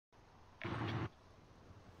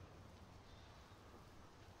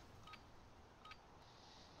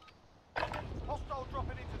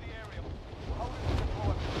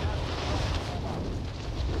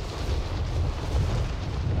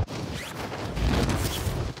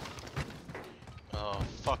Oh,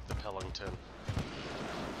 fuck the Pellington.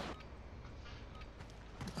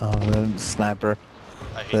 Oh, the sniper.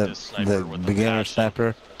 I hate this sniper the with the beginner passion.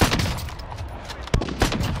 sniper.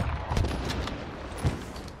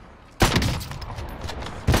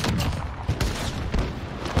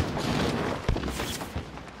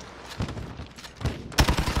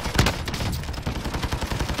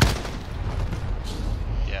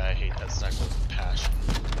 Yeah, I hate that sniper with passion.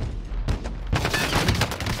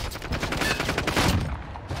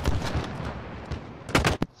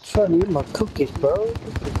 Trying to eat my cookies, bro.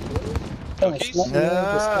 Cookies?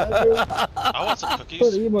 I want some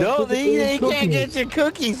cookies. No, you can't get your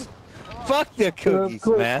cookies. Fuck the cookies, of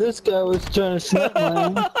course, man. this guy was trying to snap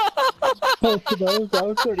mine. I was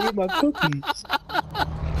trying to eat my cookies.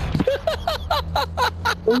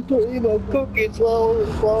 I'm trying to eat my cookies while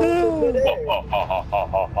over there.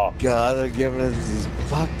 God, they're giving us these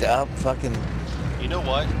fucked up fucking You know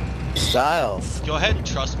what? styles. Go ahead and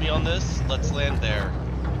trust me on this. Let's land there.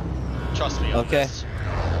 Trust me on this.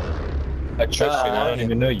 I trust you, I don't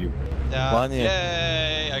even know you.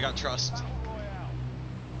 Yay, I got trust.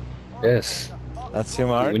 Yes. That's your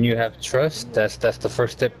mark? When you have trust, that's the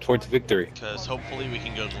first step towards victory. Because hopefully we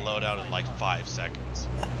can go to the loadout in like 5 seconds.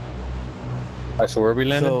 Alright, so where are we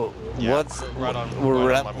landing? So, Yeah, what's... we're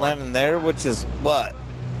right on my landing there, which is what?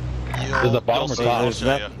 There's a bomb or see, top? I'll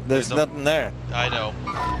show you. There's nothing there. I know.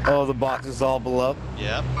 Oh, the box is all below?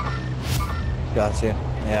 Yep. Gotcha.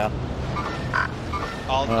 Yeah.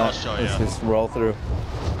 I'll show you. Let's just roll through.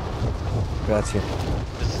 Gotcha.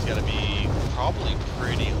 This is gonna be probably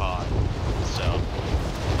pretty hot. So.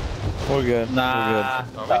 We're good. Nah.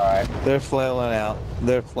 We're good. Alright. They're flailing out.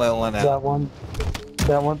 They're flailing out.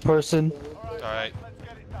 That one person. Alright.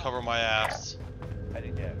 Cover my ass.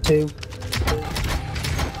 Two.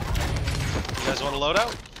 You guys want a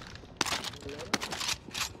loadout?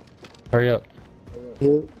 Hurry up.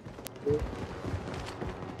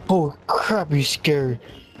 Holy crap, you scared.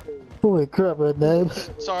 Holy crap, Red Neb.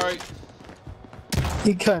 Sorry.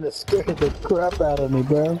 He kind of scared the crap out of me,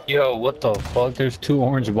 bro. Yo, what the fuck? There's 2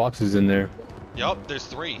 orange boxes in there. Yup, there's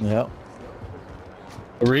 3. Yep.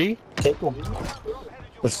 3? Take them.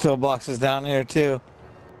 There's still boxes down here too.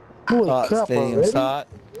 Holy crap, Stadium already? shot.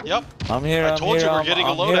 Yep. I'm here. I I'm told here, you we're I'm, getting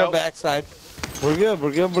a I'm here loadout. backside. We're good.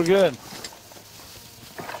 We're good. We're good.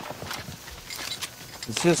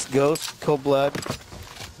 It's just ghost, cold blood,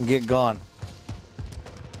 and get gone.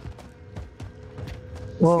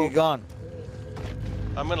 Well, Get gone.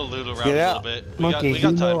 I'm gonna loot around Get a out. little bit. Monkey, We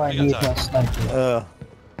got you time. know I We need got that time. sniper.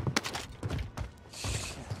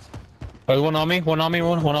 Oh, one on me, one on me,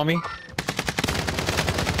 one on me.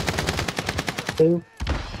 Two.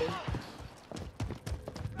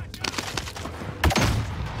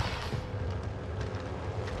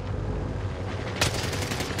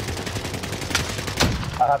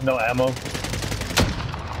 I have no ammo.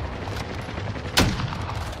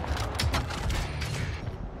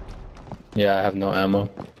 Yeah, I have no ammo.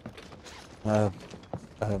 A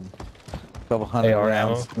couple hundred AR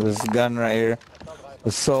rounds. ammo? There's a gun right here.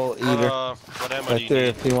 The Soul Eater. What ammo do Right you there need?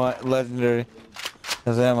 if you want legendary.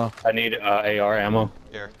 There's ammo. I need AR ammo.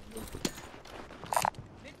 Here.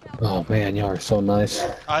 Oh man, y'all are so nice.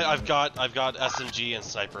 I've got SMG and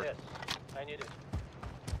sniper.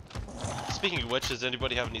 Speaking of which, does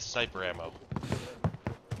anybody have any sniper ammo?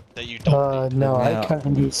 That you don't need? No, Yeah. I kind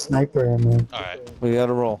of need sniper ammo. Alright. We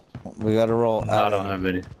gotta roll. We gotta roll. I don't have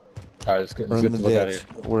any. Alright, let's get, We're let's in get the the look out of ditch.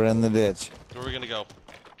 here. We're in the ditch. Where are we gonna go?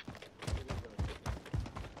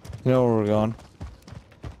 You know where we're going.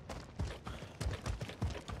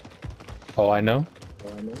 Oh, I know?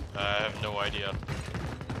 I have no idea.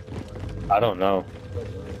 I don't know.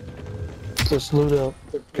 Just loot up.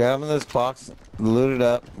 Grab in this box, loot it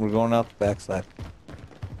up. We're going out the backside.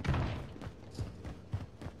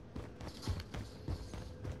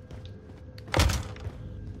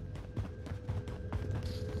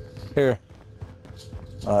 Here.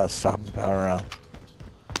 Stop the power around.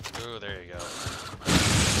 Ooh, there you go.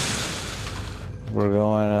 We're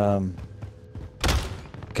going,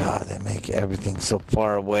 God, they make everything so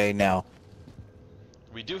far away now.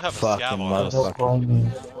 We do have a Fucking scav on us.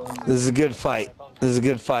 motherfucker. This is a good fight. This is a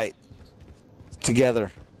good fight.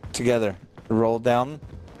 Together. Together. Roll down.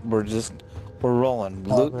 We're rolling.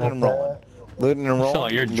 Looting and rolling. Looting and You sound rolling.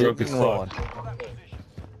 like you're drunk looting as and rolling. fuck.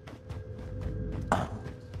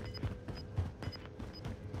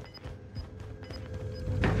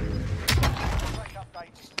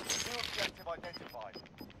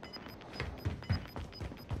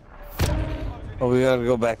 Oh, we gotta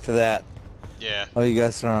go back to that. Yeah. Oh, you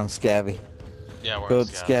guys are on Scabby. Yeah, we're Go on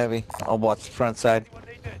to scout. Scabby. I'll watch the front side.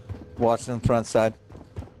 Watching the front side.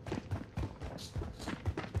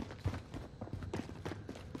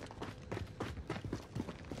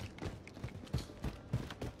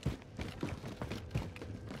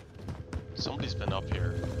 Somebody's been up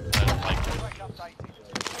here. I don't like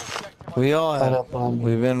it. We all Right have. up on me.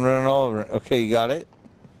 We've been running over. Okay, you got it?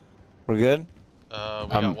 We're good? We got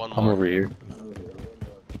one more. I'm over here.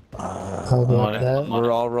 How I'm on about it. that?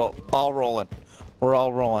 We're all rolling. We're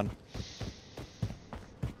all rolling.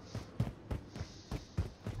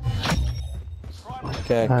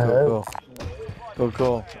 Okay, cool.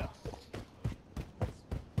 Cool.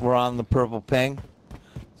 We're on the purple ping.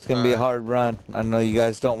 It's gonna be a hard run. I know you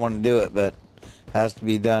guys don't want to do it, but it has to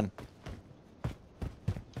be done.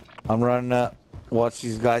 I'm running up. Watch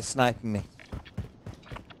these guys sniping me.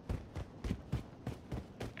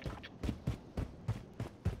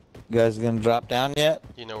 You guys gonna drop down yet?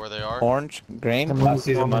 You know where they are? Orange? Green? I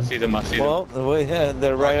see them. Well, yeah,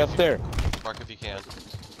 they're right up there. Mark if you can.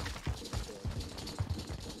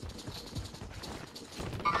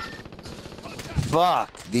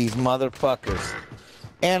 Fuck these motherfuckers.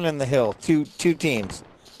 And in the hill. Two teams.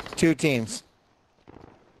 Two teams.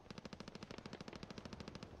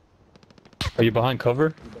 Are you behind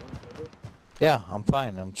cover? Yeah, I'm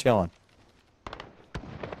fine. I'm chilling.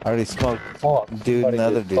 I already smoked Fuck. dude and the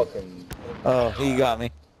other dude. Fucking... Oh, he got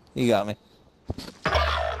me. He got me.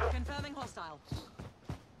 Confirming hostile.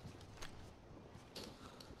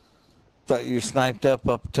 Thought you were sniped up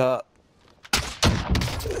top.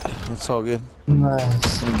 It's all good.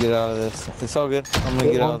 Nice. I'm gonna get out of this. It's all good. I'm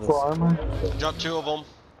gonna get out of One for this. armor. Drop two of them.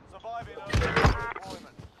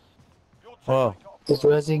 Whoa. Just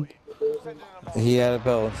resing. He had a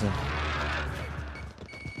Peloton.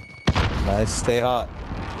 Nice. Stay hot.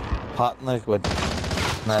 Hot and liquid.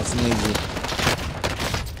 Nice and easy.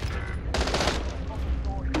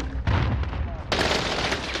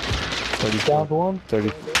 Down to one. 30.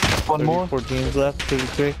 One more. 34 teams left.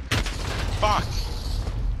 33. Fuck!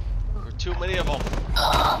 There are too many of them.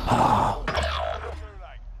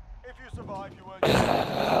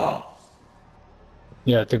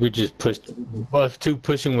 Yeah, I think we just pushed. Well, if two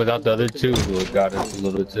pushing without the other two would have got us a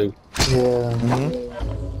little bit too. Yeah.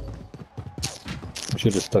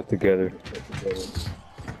 Should have stuck together.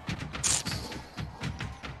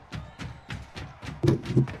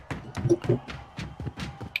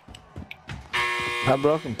 I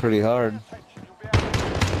broke him pretty hard.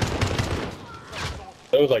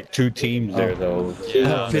 There was like two teams there though.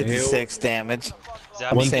 Yeah. 56 damage.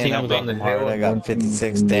 Zap I'm me. saying I was broke on the him hard. hill I and got one team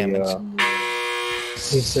 56 in the, damage.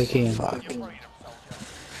 Yes, I can. Fuck.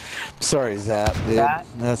 Sorry, Zap, dude.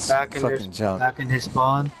 That's Back in fucking junk. Back in his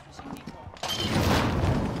spawn.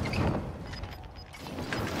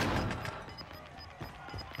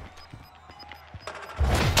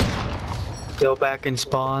 Still back in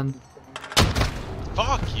spawn.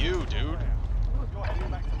 Fuck you, dude.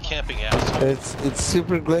 Camping asshole. It's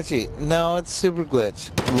super glitchy. No, it's super glitch.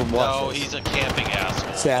 Watch No, this. he's a camping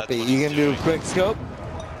asshole. Zappy, That's what you he's can do a doing. quick scope?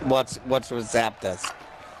 Watch what Zap does.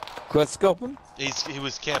 Quick scope him? He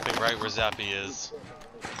was camping right where Zappy is.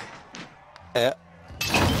 Yeah.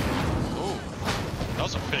 Ooh, that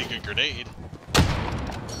was a pretty good grenade.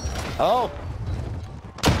 Oh!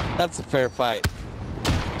 That's a fair fight.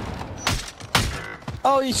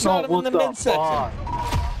 Oh, you shot him in the midsection.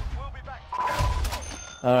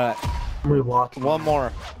 Alright, Rewalking. one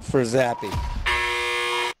more for Zappy.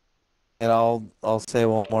 And I'll say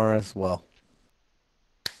one more as well.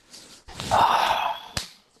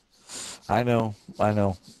 I know.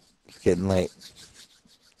 It's getting late.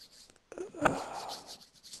 What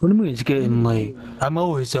do you mean it's getting late? I'm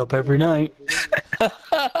always up every night.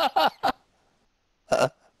 I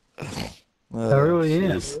really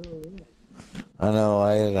is. I know.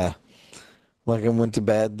 I had I went to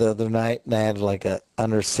bed the other night and I had like a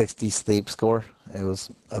under 60 sleep score. It was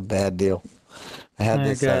a bad deal. I had Hey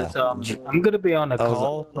this. guys, I'm gonna be on a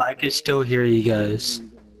call. I can still hear you guys.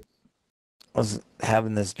 I was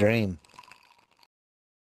having this dream.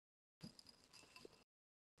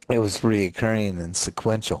 It was reoccurring and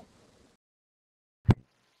sequential.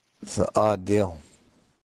 It's an odd deal.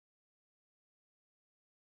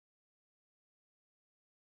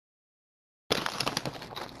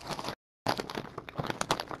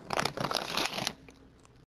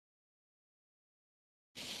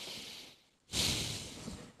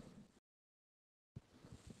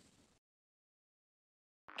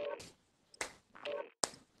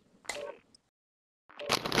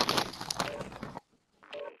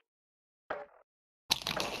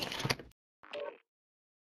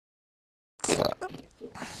 Fuck.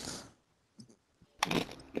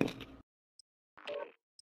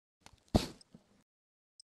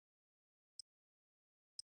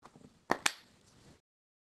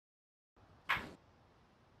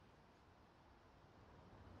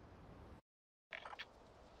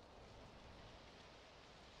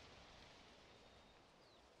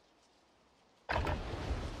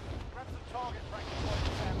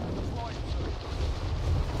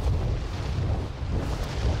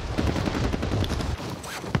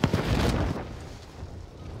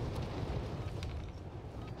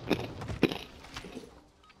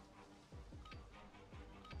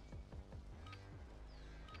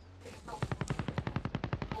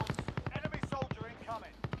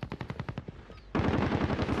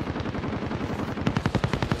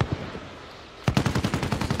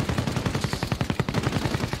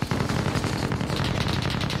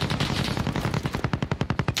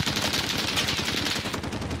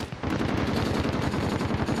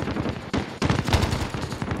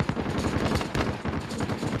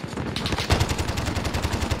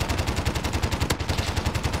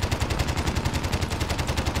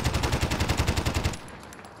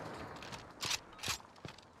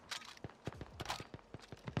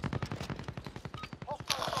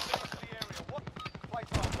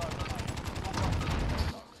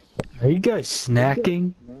 Are you guys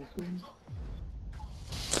snacking?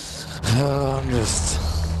 Oh, I'm just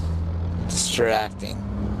distracting.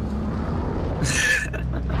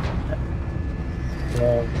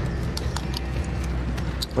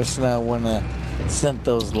 Wishing I wouldn't have sent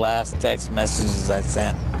those last text messages I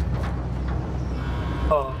sent.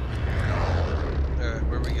 Oh, Alright,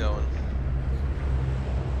 where are we going?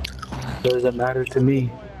 doesn't matter to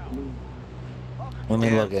me. Let me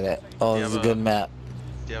Yeah. look at it. Oh, You this is a have good map.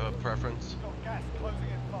 Do you have a preference?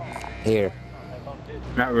 Here.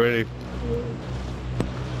 Not really.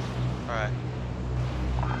 Alright.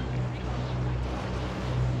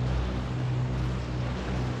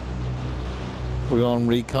 We're going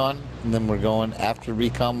recon, and then we're going after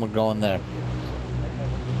recon. We're going there.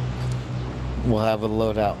 We'll have a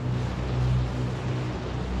loadout.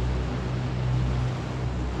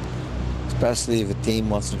 Especially if a team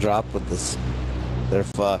wants to drop with us, they're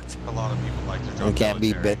fucked. A lot of people like to drop They can't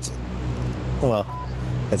be military. bitches. Well,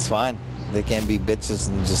 it's fine. They can't be bitches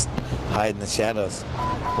and just hide in the shadows.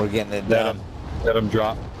 We're getting it done. Let them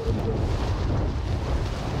drop.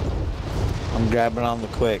 I'm grabbing on the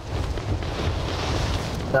quick.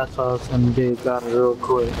 That's what I was gonna do. Got it real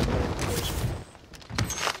quick.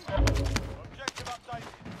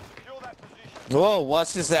 Whoa,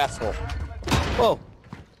 watch this asshole. Whoa.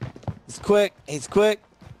 He's quick. He's quick.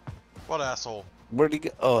 What asshole? Where'd he go?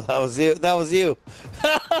 Oh, that was you. That was you.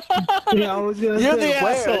 Yeah, I was gonna You're say, the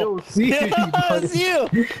where? asshole. I don't see Yeah, that was anybody.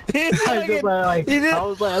 you. He's I fucking- was he did- I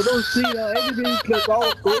was like, I don't see anything because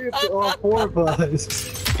all four of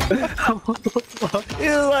us. He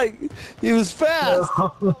was like, he was fast,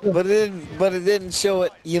 but it didn't show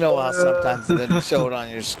it. You know how sometimes it didn't show it on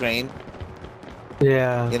your screen.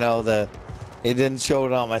 Yeah. You know it didn't show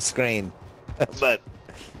it on my screen, but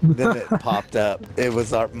then it popped up. It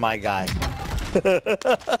was my guy,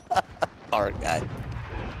 our guy.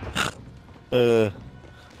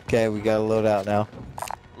 Okay, we got a loadout now,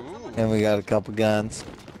 Ooh. and we got a couple guns.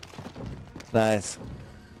 Nice.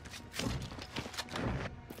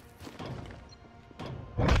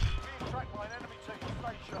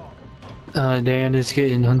 Dan is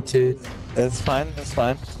getting hunted. It's fine. It's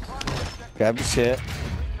fine. Grab your shit.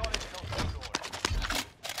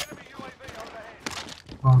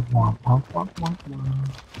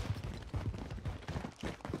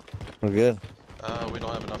 We're good. We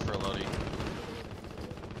don't have enough for a loading.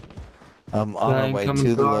 On our Ryan, way coming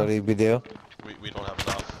to the car. loading, we do. We don't have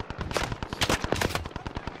enough.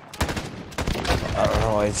 On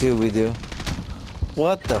our way to, we do.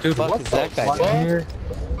 What the Dude, fuck what is the that guy One doing? here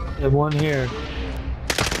and one here.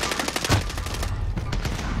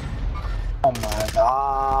 Oh my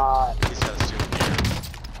god. He's got a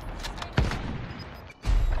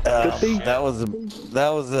suit here. That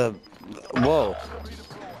was a. Whoa.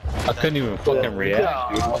 I couldn't even fucking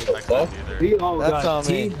react. Dude. What the I fuck? couldn't either. We all That's got on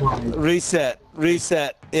me. team.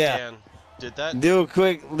 Reset. Yeah. Dan, did that? Do a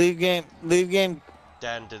quick leave game.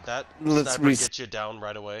 Dan, did that Let's sniper res- get you down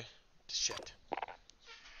right away? Shit.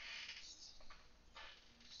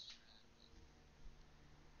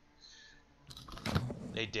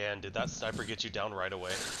 Hey Dan, did that sniper get you down right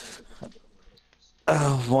away?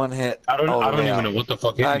 Oh, one hit. I don't Oh, even yeah. know what the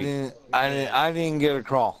fuck hit me. I didn't get a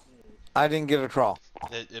crawl.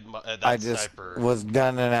 That I just sniper was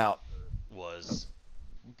gunning out. was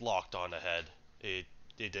locked on ahead. It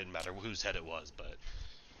didn't matter whose head it was, but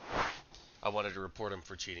I wanted to report him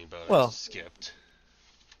for cheating, but I Well. skipped.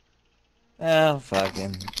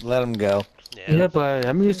 Fucking let him go. Yeah, but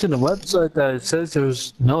I'm using the website that it says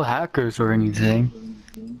there's no hackers or anything.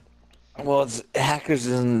 Well, hackers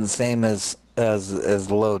isn't the same as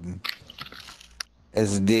loading.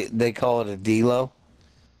 They call it a delo,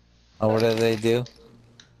 or whatever they do.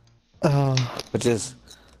 Which is,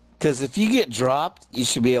 because if you get dropped, you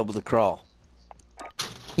should be able to crawl.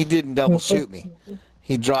 He didn't double shoot me.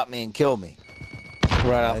 He dropped me and killed me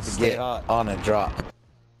right off the gate on a drop.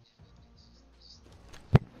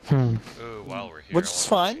 Ooh, while we're here, Which I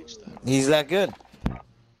is wanna fine. change that. He's that good.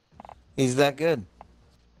 He's that good.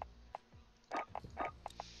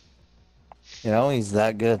 You know, he's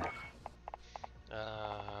that good.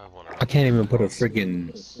 I can't even put a freaking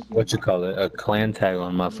a clan tag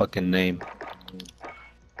on my fucking name.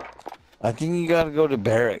 I think you gotta go to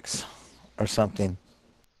barracks or something.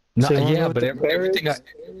 No, So you wanna yeah, go but with the everything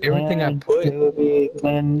I put It will be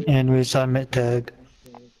clan and reassignment tag.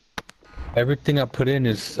 everything I put in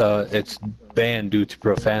is it's banned due to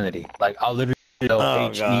profanity. Like I'll literally Oh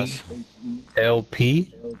gosh.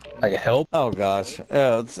 LP, like help, Oh gosh.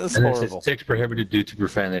 Oh, it's and it horrible. says text prohibited due to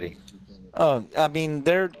profanity. Oh, I mean,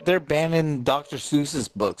 they're banning Dr. Seuss's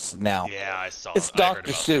books now. Yeah, I saw. It's I heard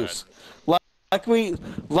Dr. about Seuss.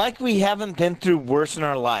 like we haven't been through worse in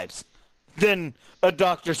our lives than a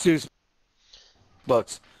Dr. Seuss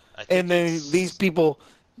books. I think And then these people,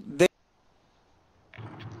 they I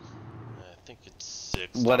think it's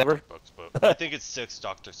 6 Whatever. Dr. Books book. I think it's 6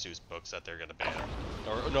 Dr. Seuss books that they're gonna ban,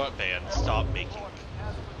 or not ban, stop making.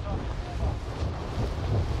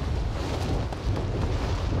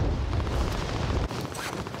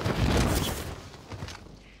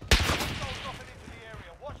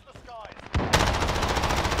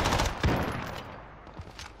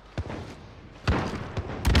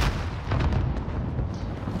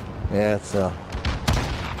 yeah, so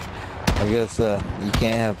I guess you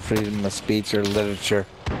can't have freedom of speech or literature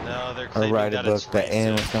No, they're or claiming wait a that book it's that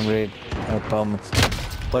anyone racist. can read. No poems.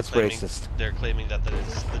 What's Claiming- racist? They're claiming that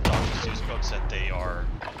it's the Dr. Seuss books that they are.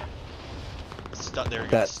 They're gonna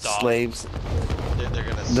That stop. slaves, They're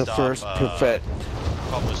gonna the stop first prophet,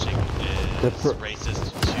 publishing is The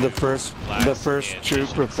racist to the first blacks and true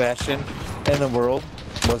Asians. profession in the world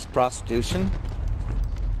was prostitution.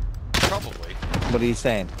 Probably. What are you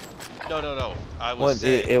saying? No. I was What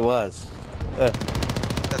saying it was?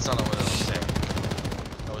 that's not what I was saying.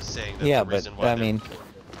 I was saying that Yeah, the but reason why I they're- mean,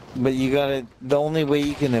 but you gotta. The only way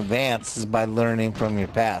you can advance is by learning from your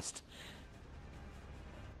past.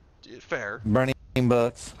 fair. Burning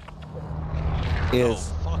books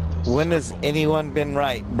is. Oh, fuck this When has circle. anyone been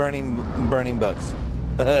right? Burning books.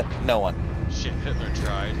 No one. Shit, Hitler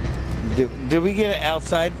tried. Did we get it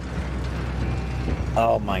outside?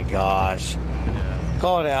 Oh my gosh. Yeah.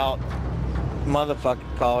 Call it out. Motherfucker,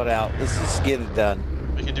 call it out. Let's just get it done.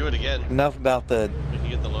 We can do it again. Enough about the We can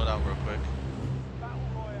get the loadout real quick.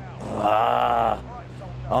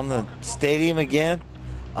 on the stadium again.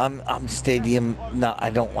 I'm stadium. No, I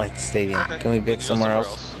don't like the stadium. Okay, Can we can pick go somewhere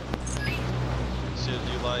else? So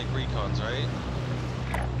you like recons, right?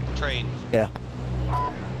 Train. Yeah.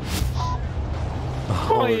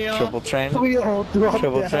 Oh, yeah. Triple train. We all dropped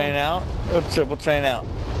Triple down. train out. Oh, triple train out.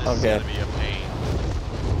 This Okay. is gonna be a pain.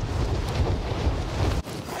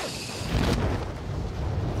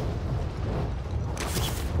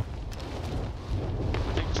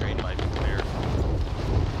 I think train might be clear.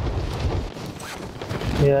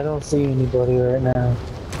 Yeah, I don't see anybody right now.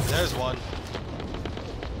 There's one.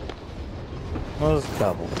 Well, there's a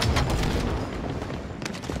couple.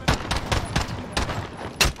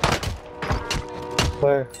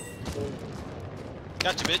 Where?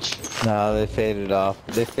 Gotcha, bitch. No, they faded off.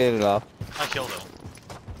 They faded off. I killed him.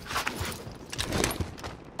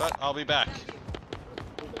 But I'll be back.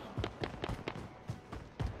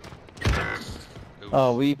 Oof.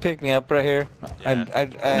 Oh, will you pick me up right here? Yeah. I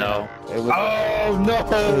No. It was, Oh it was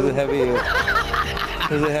no! heavy. It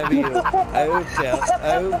was a heavy. I ooped out.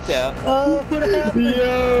 I ooped out. Oh, what happened?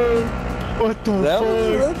 Yo! What the That fuck?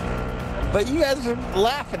 was. But you guys are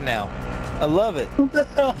laughing now. I love it. What the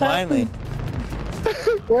hell Finally. happened?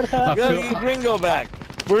 What We happened? gotta get Gringo back.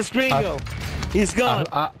 Where's Gringo? He's gone.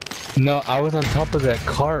 No, I was on top of that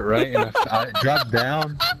cart, right? And I dropped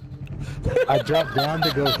down. I dropped down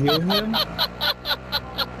to go heal him.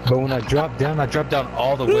 But when I dropped down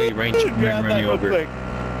all the way. Rain should Grab run that me real over. quick.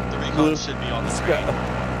 The recon should be on the screen.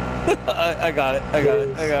 I got it. I got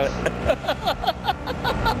it. I got it.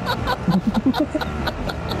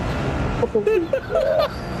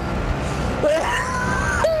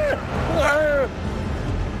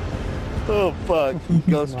 Oh fuck! He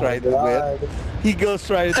ghost right the whip. He ghost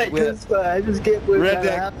right the whip. I just can't believe Red that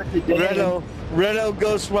Deck, happened today. Redo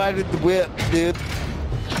ghost right at the whip, dude.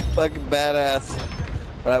 Fucking badass.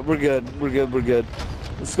 All right, we're good. We're good. We're good.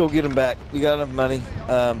 Let's go get him back. We got enough money.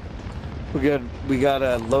 We're good. We got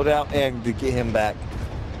a loadout and to get him back.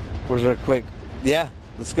 Where's our quick? Yeah,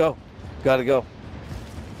 let's go. Gotta go.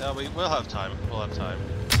 No, we'll have time. We'll have time.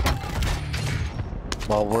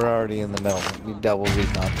 Well, we're already in the middle. We double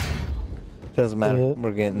recon. Doesn't matter. Yeah.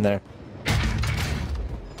 We're getting there.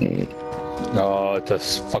 Oh, it's a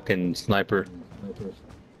fucking sniper.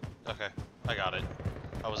 Okay, I got it.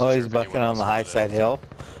 I wasn't Oh, sure he's if bucking anyone on the else high had it. side hill.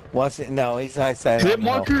 What's it? No, he's high side. Hit on the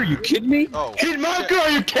hill. marker? Are you kidding me? Oh, Hit marker? shit.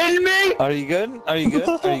 Are you kidding me? Are you good? Are you good?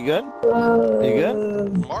 Are you good? Are you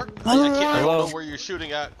good? Mark? I can't. I Hello? don't know where you're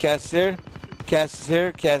shooting at. Cash is here. Cash is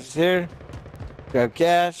here. Cash is here. Grab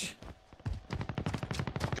cash.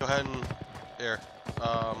 Go ahead and here.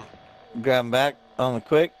 Grab him back on the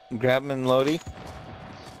quick. Grab him and Lodi.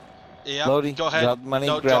 Yeah. Lodi. Go ahead. Drop the money.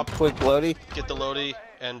 No, grab drop. quick Lodi Get the Lodi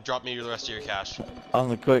and drop me the rest of your cash. on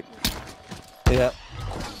the quick. Yep.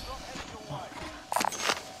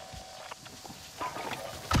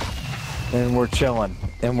 And we're chilling.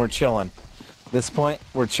 And we're chilling. This point,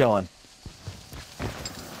 we're chilling.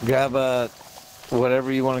 Grab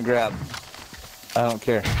whatever you want to grab. I don't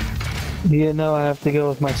care. You know I have to go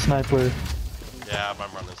with my sniper. Yeah,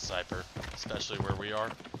 I'm running sniper, especially where we are.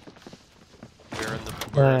 We're in the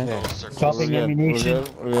Right. those circles. Dropping We're good. ammunition.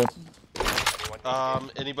 We're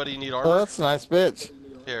good. Anybody need Oh, armor? that's a nice bitch.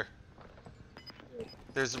 Here.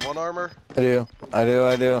 There's 1 armor, I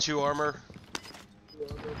do. 2 armor.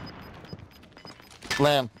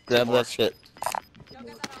 Lamb, grab more. that shit. Go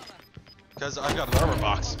get that armor. Because I've got an armor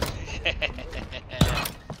box.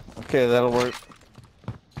 Okay, that'll work.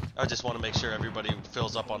 I just want to make sure everybody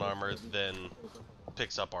fills up on armor, then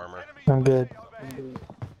picks up armor. I'm good.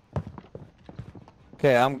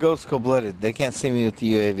 Okay, I'm ghost cold-blooded. They can't see me with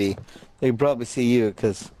the UAV. They can probably see you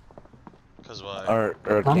because, Because what? or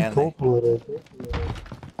I'm can they? cold-blooded.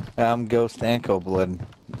 I'm ghost and cold-blooded.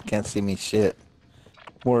 Can't see me shit.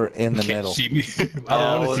 We're in the Can't middle. see me. I Yeah, don't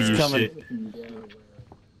well, want to it's see your coming. shit.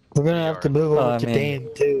 We're gonna have to move over I to mean- Dane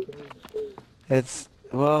too. It's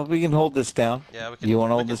well, we can hold this down. Yeah, we can. You want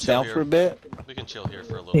to we hold can this chill down here. for a bit? We can chill here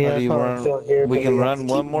for a little Yeah, bit. Or do you probably run- chill here, we but can have run to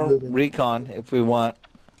one keep more moving. recon if we want.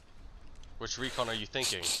 Which recon are you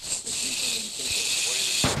thinking?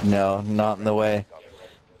 No, not in the way.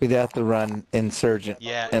 We'd have to run insurgent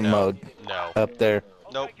Yeah, in no. mode No. up there.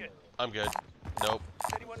 Nope. I'm good. Nope.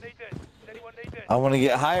 I want to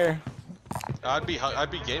get higher. I'd be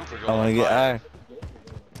game for going. I want to get higher. higher.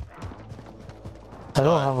 I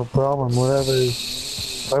don't have a problem. Whatever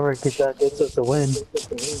gets us a win.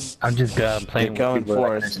 I'm just playing They're coming with people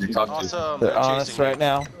for that I us. can actually talk to. Awesome. They're on us chasing right me.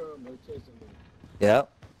 now. Yep,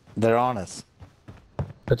 they're on us.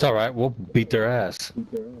 That's all right. We'll beat their ass.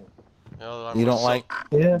 No, I'm You don't still- like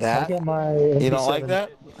Yeah, that? I get my You don't like MP7.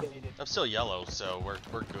 that? I'm still yellow, so we're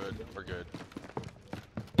good. We're good.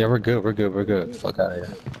 Yeah, we're good. We're good. We're good. Fuck out of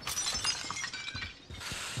here.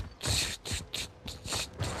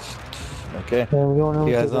 Okay. Yeah, we're going over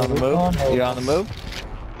You to guys on the recon, move? or- You on the move?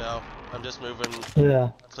 No, I'm just moving, Yeah.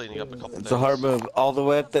 cleaning up a couple things. It's a hard move. All the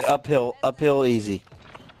way up the uphill easy.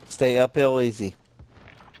 Stay uphill easy.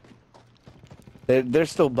 They're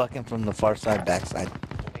still bucking from the far side, backside.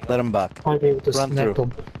 Let them buck. I'd be able to Run snipe through.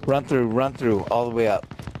 them. Run through, all the way up.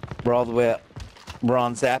 We're all the way up. We're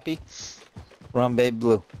on Zappy. We're on Babe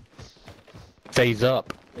Blue. Phase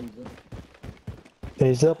up.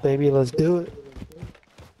 Phase up, baby. Let's do it.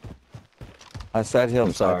 I side hill.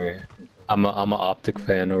 I'm sorry. I'm a optic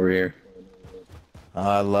fan over here. Oh,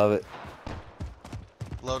 I love it.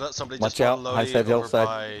 Load up. Somebody Watch just out, loading I said over hillside.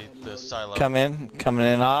 by the silo. Coming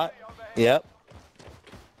in hot. Yep.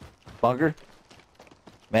 Bunker.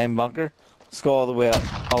 Man bunker. Let's go all the way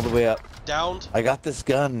up. All the way up. Downed. I got this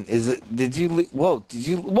gun. Is it? Did you? Whoa! Did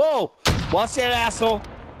you? Whoa! Watch that asshole!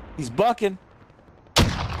 He's bucking.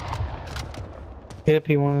 Yep,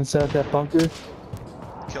 he went inside that bunker.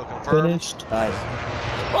 Kill confirmed. Finished. Nice.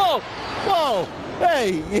 Whoa! Whoa!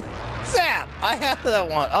 Hey, Zap! I had that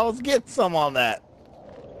one. I was getting some on that.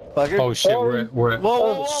 Fucker. Oh shit, we're Whoa! Whoa!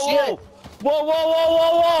 Whoa! Whoa! Whoa! Whoa! Whoa!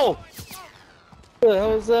 Whoa! Whoa! Where the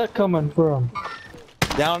hell is that coming from?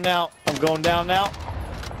 Down now. I'm going down now.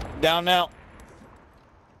 Down now.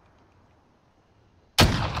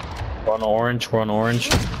 we're on orange. We're on orange.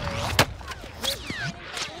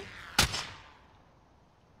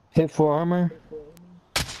 Hit for armor.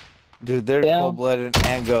 Dude, they're Down. cold-blooded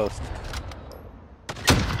and ghost. I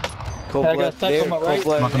got Cold-blooded, stuck they're on my right.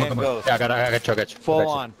 cold-blooded Come on, and come on. ghost. Yeah, I got you. Full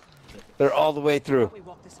on. They're all the way through. We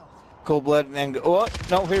walk this off. Cold-blooded and oh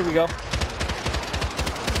no, here we go.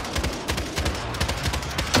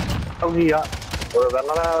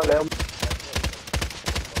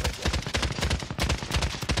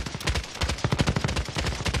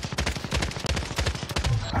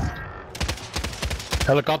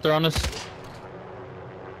 Helicopter on us.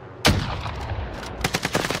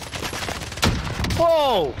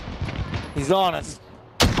 Whoa! He's on us.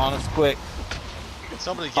 On us quick.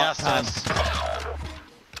 Somebody gassed time. us.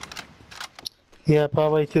 Yeah,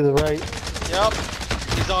 probably to the right. Yep.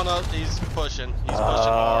 He's on us. He's pushing. He's pushing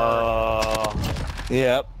hard.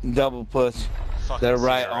 Yep, double push. Fucking They're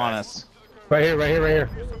right CRX. on us. Right here, right here, right here.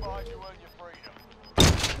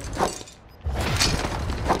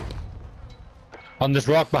 On this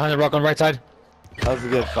rock, behind the rock on the right side. That was a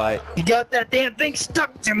good fight. You got that damn thing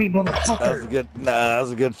stuck to me, That was a motherfucker. good. Nah, that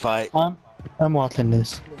was a good fight. I'm watching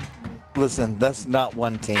this. Listen, that's not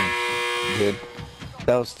one team, dude.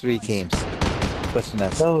 That was 3 teams pushing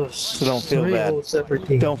us. Those So don't feel three bad. whole separate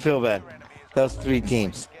teams. Don't feel bad. That was 3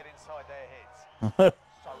 teams. That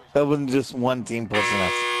wasn't just one team pushing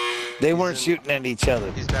us. They weren't shooting at each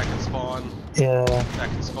other. He's back in spawn. Yeah.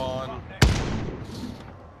 Back in spawn.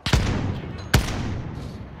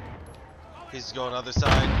 He's going other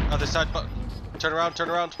side. Other side. Turn around. Turn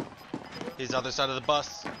around. He's other side of the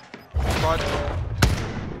bus. Front.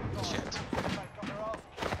 Shit.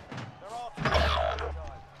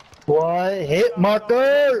 What? Hit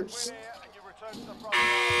markers!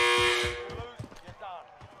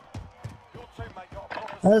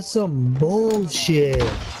 That's some bullshit.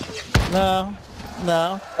 No,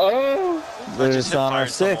 no. Oh! They're just just hit on our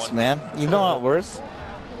fired six, someone. man. You know how it works.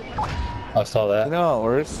 I saw You that. know how it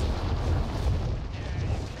works.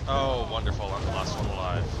 Oh, wonderful. I'm the last one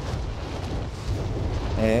alive.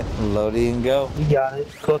 Hey, load it and go. You got it.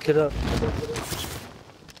 Cook it up.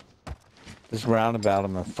 Just roundabout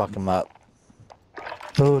them and fuck them up.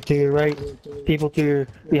 Oh, to your right. People to your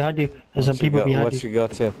behind you. There's some people behind What's you. your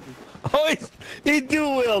go-to? Oh, he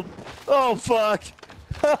dual-wheeled. Oh, fuck.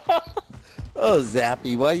 Oh,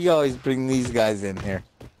 Zappy, why do you always bring these guys in here?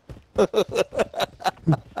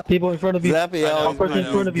 People in front of you. Zappy always person in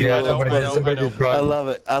brings front of you. these I dual- know, I know, I know. I love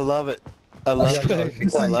it. I love it. I love Be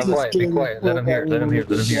it. quiet, I love be it. quiet, be quiet. Let him hear, let him hear,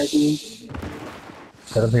 let him hear.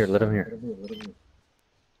 Let him hear, let him hear.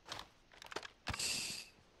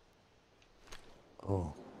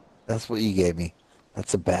 Oh, that's what you gave me.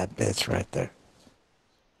 That's a bad bitch right there.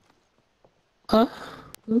 Huh?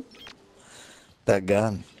 That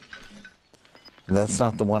gun. That's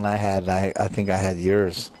not the one I had. I think I had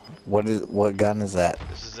yours. What gun is that?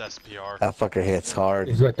 This is SPR. That fucker hits hard.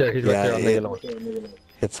 He's right there, he's right Yeah, there on the it- yellow one.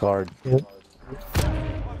 Hits hard. Yep.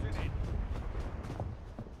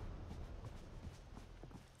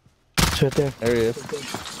 It's right there. There he is.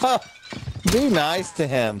 Huh. Be nice to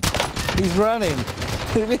him. He's running.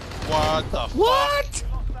 What the fuck? What?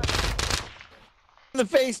 In the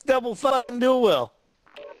face, double fucking dual wheel.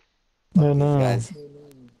 I know. Guys.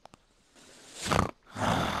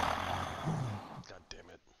 God damn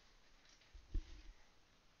it.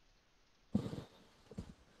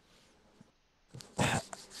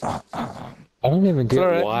 I don't even get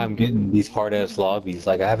alright. why I'm getting these hard ass lobbies.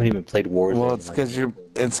 Like I haven't even played Warzone. Well, it's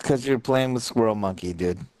because you're playing with Squirrel Monkey,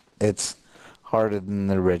 dude. It's harder than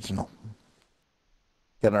the original.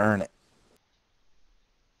 Gotta earn it.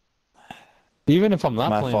 Even if I'm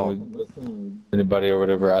not My playing fault. with anybody or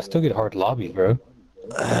whatever, I still get hard lobbies, bro.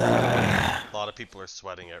 A lot of people are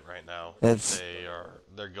sweating it right now. It's-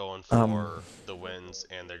 They're going for the wins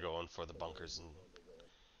and they're going for the bunkers and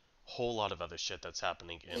a whole lot of other shit that's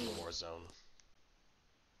happening in Warzone.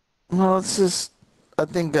 Well, it's just, I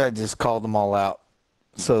think I just called them all out.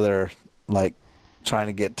 So they're like trying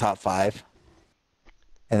to get top 5.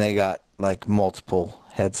 And they got like multiple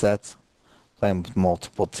headsets, playing with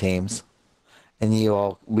multiple teams. And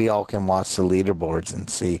we all can watch the leaderboards and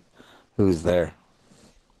see who's there.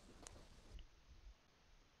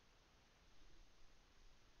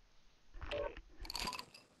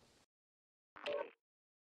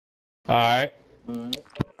 Alright.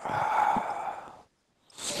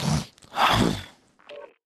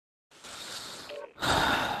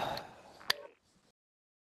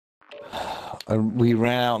 We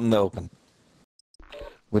ran out in the open.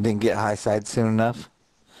 We didn't get high side soon enough.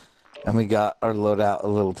 And we got our loadout a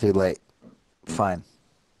little too late. Fine.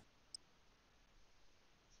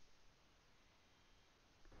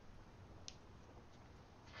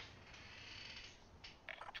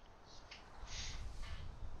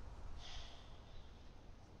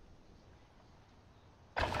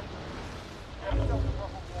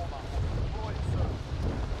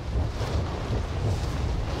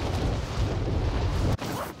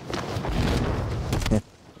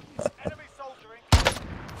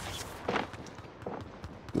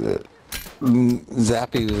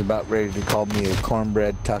 Zappy was about ready to call me a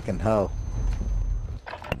cornbread tucking hoe.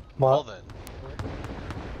 Well What?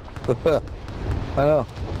 then. I know.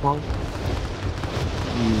 What?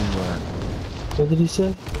 You weren't. What did he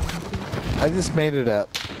say? I just made it up.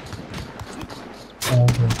 Oh,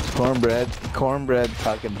 okay. Cornbread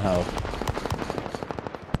tucking hoe.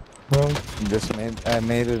 Well, I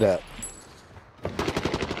made it up.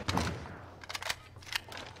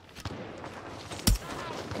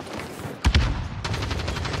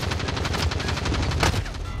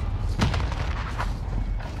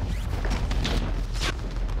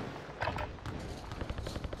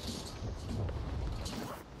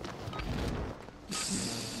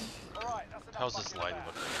 How's this line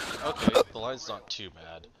looking? Okay, the line's not too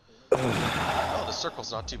bad. Oh, the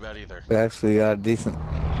circle's not too bad either. We actually got a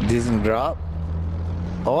decent drop.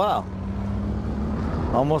 Oh wow.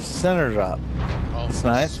 Almost a center drop. Oh, That's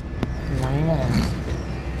nice.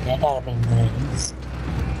 that gotta be nice.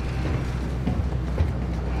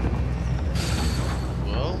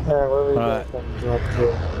 Well, Where we Alright. got them drop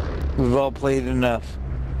to? We've all played enough.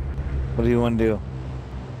 What do you want to do?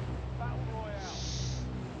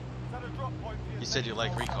 you said you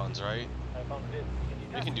like recons, right?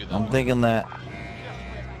 We can do that I'm one. thinking that.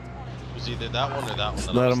 It was either that one or that one. That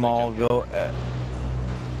I Let was them all thinking. go.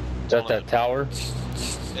 It's That's one of that tower.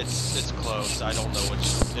 It's close. I don't know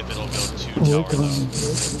if it'll go to We're tower going. though.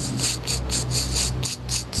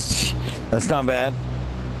 That's not bad.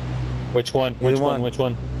 Which one? Either Which one? one. Which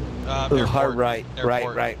one? Ooh, hard right.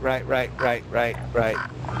 Airport. Right.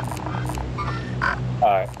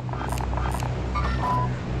 Alright.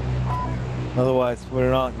 Otherwise,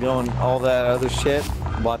 we're not going all that other shit.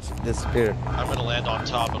 Watch it disappear. I'm gonna land on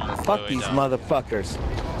top and work my Fuck way these down. motherfuckers.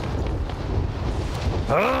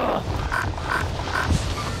 Ugh.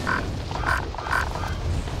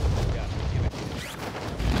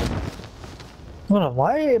 Hold on,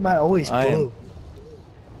 why am I always I am- blue?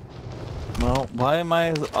 Well, why am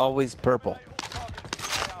I always purple?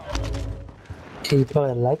 You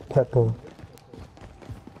probably like purple.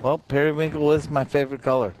 Well, periwinkle is my favorite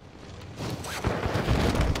color.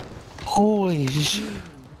 Holy sh!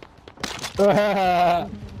 My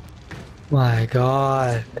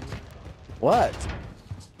God. What?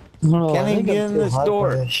 No, Can't I even think get I'm in too this hot for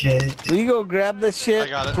door. this shit. Will you go grab this shit, I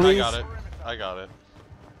got it. please? I got it.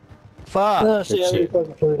 Fuck. Oh shit, I already shit.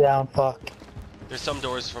 fucking flew down. Fuck. There's some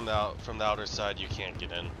doors from the outer side you can't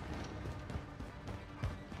get in. You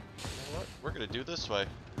know what? We're gonna do this way.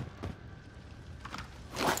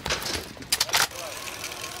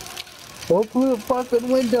 Open the fucking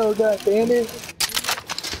window, goddammit.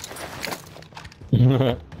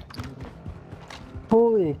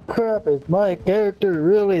 Holy crap, is my character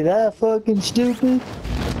really that fucking stupid?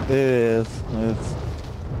 It is.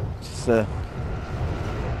 It's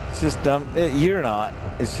just dumb. You're not.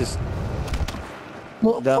 It's just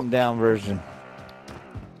Well, dumbed down version.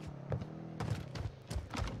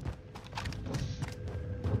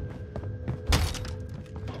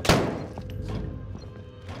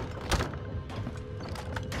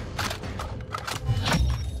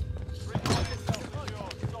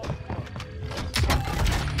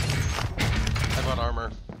 I got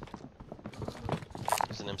armor.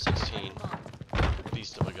 There's an M16.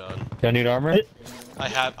 Beast of a gun. Do I need armor? I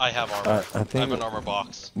have armor. I I think have an armor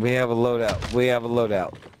box. we have a loadout. We have a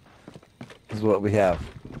loadout. Is what we have.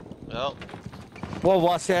 Well, Well,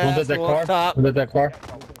 watch that. Who's at that asshole car? up top. Who's at that car?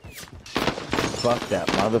 Fuck that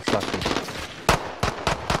motherfucker.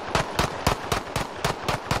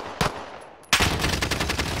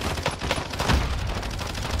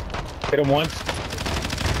 Hit him once.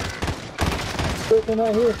 freaking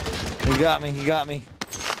right here. He got me. He got me.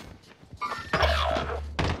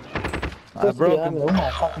 I Just broke behind him. me. Oh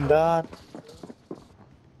my fucking God.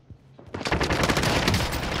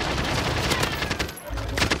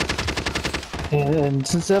 And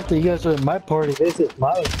since after you guys are in my party, this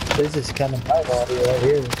is kind of my body right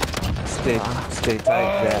here. Stay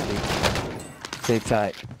tight, Zappy. Stay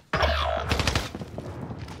tight.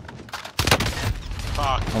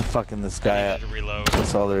 fuck. I'm fucking this I guy needed up. to reload.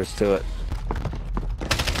 That's all there is to it.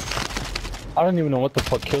 I don't even know what the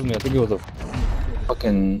fuck killed me. I think it was a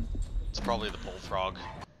fucking. It's probably the bullfrog.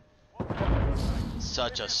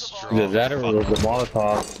 Such a strong. Either that or it was a fucking-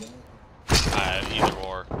 Molotov. Either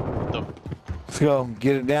or. The Let's go.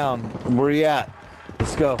 Get it down. Where you at?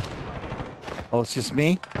 Let's go. Oh, it's just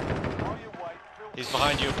me? He's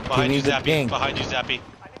behind you. Behind you, needs a Zappy. ping. Behind you, Zappy.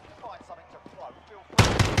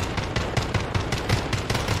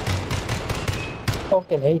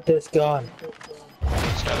 Fucking hate this gun.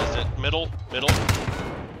 Which gun is it? Middle? Middle?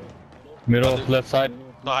 Middle, Other- left side.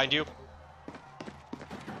 Behind you?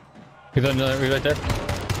 He's on the right there.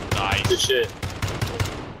 Nice. shit.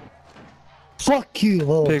 Fuck you,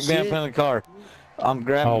 little Pick me up shit. in the car. I'm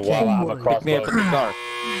grabbing Oh wow, King. I have a Pick me up in crossbow. the car.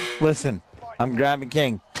 Listen, I'm grabbing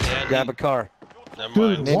King. Yeah, Grab a car. Never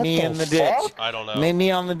Dude, mind. Meet What me the in the ditch. fuck? I don't know. Meet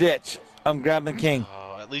me on the ditch. I'm grabbing King.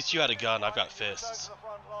 Oh, at least you had a gun. I've got fists.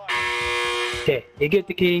 Okay, you get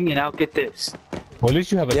the king and I'll get this. Well, at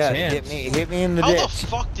least you have a Yeah, chance. hit me in the How the ditch.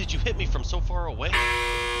 fuck did you hit me from so far away?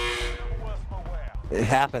 It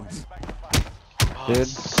happens, Oh, dude.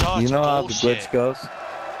 it's such You know how the bullshit. glitch goes.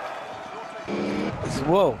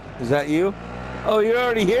 Whoa, is that you? Oh, you're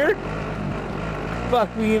already here?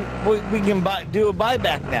 Fuck, we can do a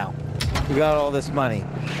buyback now. We got all this money.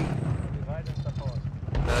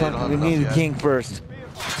 Fuck, we need the King first.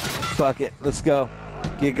 Fuck it, let's go.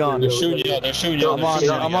 Get going. They're shooting you. They're shooting you. I'm They're on,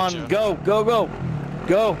 shooting I'm you. on. Go, go, go,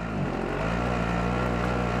 go.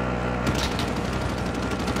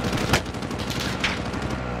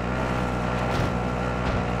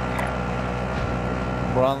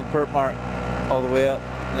 We're on the perp mark, all the way up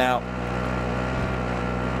now.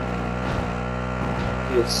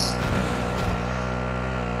 Yes.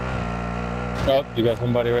 Oh, you got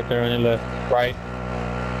somebody right there on your left. Right.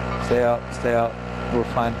 Stay out, stay out. We're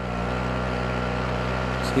fine.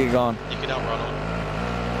 Just keep going. You can outrun him.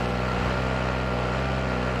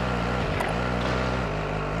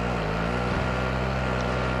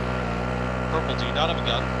 Well, do you not have a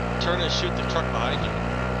gun? Turn and shoot the truck behind you.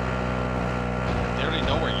 They already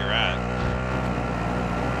know where you're at.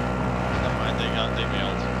 Never mind, they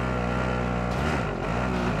bailed.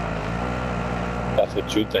 That's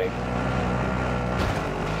what you think.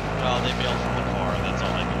 Well, they bailed from the car, that's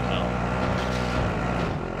all I can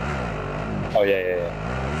tell. Oh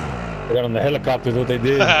yeah. They got on the helicopters. What they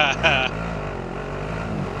did.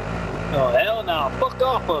 Oh, hell no. Fuck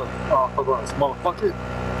off of us, motherfucker.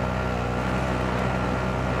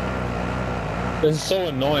 This is so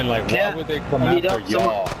annoying. Like, why Yeah. would they come I need after help,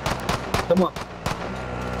 y'all? Come on.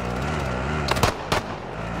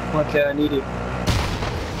 Okay, I need it.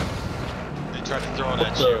 They tried to throw it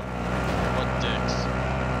at you. What dicks.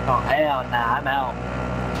 Oh, hell nah, I'm out.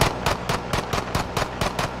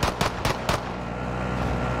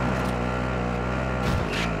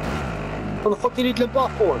 What the fuck did he jump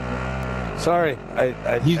off for? Sorry,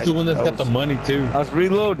 He's the one that's got the money too. I was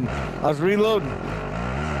reloading.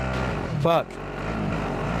 Fuck.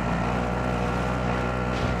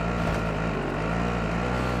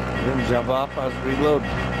 I didn't jump off. I was reloading.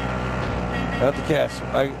 Got the cash.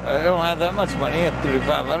 I don't have that much money. I have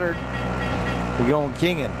 3,500. We're going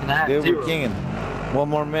kinging. Nah, Dude, zero. we're kinging. One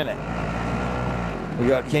more minute. We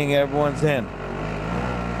got king everyone's in.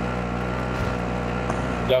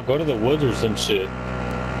 Y'all go to the woods or some shit.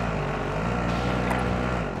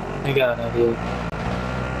 I got an idea.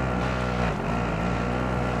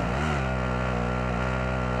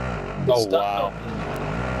 Oh wow.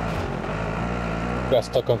 Got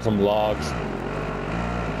stuck on some logs.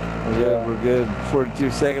 Yeah, we're good. 42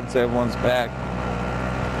 seconds, everyone's back.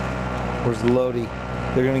 Where's the Lodi?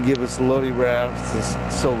 They're gonna give us the Lodi routes,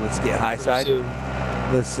 so let's get high side.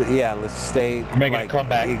 Let's stay. Make it a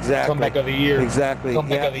comeback. Exactly. Comeback of the year. Exactly.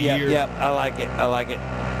 Comeback of the year. Yep. I like it.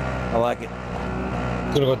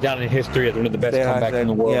 It's gonna go down in history as one of the best Stay high comebacks side. in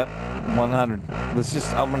the world. Yep. 100.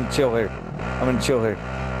 I'm gonna chill here.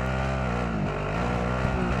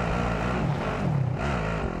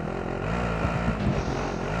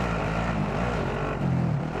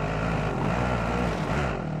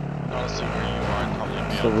 Honestly, where you are, I'd probably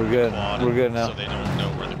be So on we're the good. quad, We're good now. So they don't know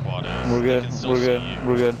where the quad is. We're They good. can still We're see good. you.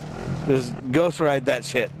 We're good. Just ghost ride that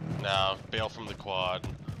shit. No, bail from the quad.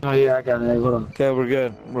 Oh yeah, I got it. Hold on. Okay, we're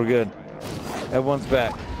good. Everyone's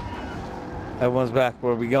back.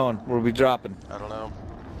 Where are we going? Where are we dropping? I don't know.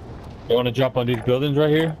 You wanna jump on these buildings right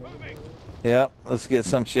here? Yep, let's get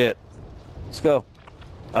some shit. Let's go.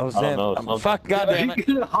 I was I don't in. know, I'm, something. fuck, goddamn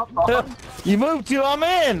it. Hop on. You moved to, I'm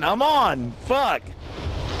in. I'm on. Fuck.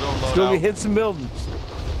 Don't Let's load go out. hit some buildings.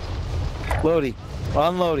 Lodi.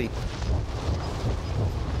 On Lodi.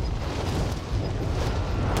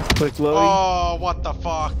 Click Lodi. Oh, what the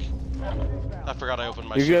fuck? I forgot I opened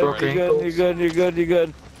my shit You're already. good. You're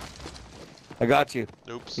good. I got you.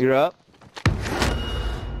 Oops. You're up.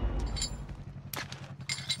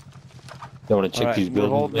 You wanna check Alright, these we're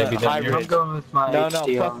buildings holding maybe that down high here? I'm going with my No,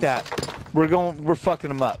 HD fuck on. that. We're fucking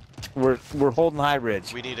them up. We're holding High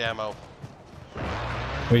Ridge. We need ammo.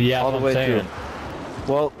 Well, yeah, all the that's way what I'm saying.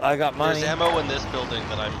 through. Well, I got money. There's ammo in this building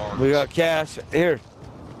that I marked. We got cash. Here.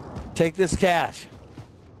 Take this cash,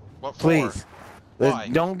 What for? please. Why?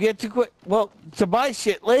 Don't get too quick. Well, to buy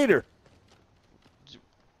shit later.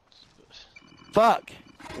 Fuck.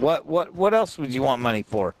 What else would you want money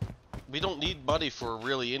for? We don't need money for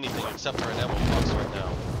really anything except for an ammo box right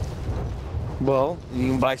now. Well, you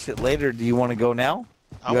can buy shit later. Do you want to go now?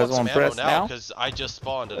 I You guys want some wanna ammo press now now? because I just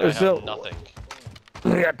spawned and I There's have no- nothing.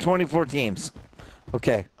 We got 24 teams.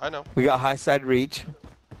 Okay. I know. We got high side reach.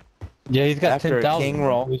 Yeah, he's got After a 10,000. king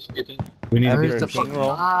roll. We need to After get a some king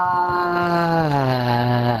roll.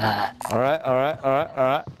 Ah. All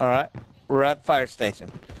right. We're at the fire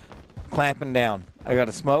station. Clamping down. I got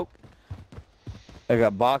a smoke. I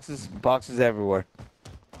got boxes everywhere.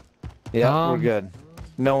 Yeah, we're good.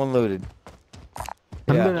 No one looted.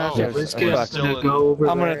 I'm Yeah, gonna have yeah, to risk we're it. still I'm gonna in- go over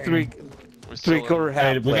I'm there. gonna We're still three-quarter in- half.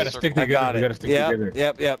 Hey, we gotta plate. stick I together. got We it. gotta stick together.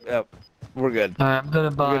 Yep. We're good. I'm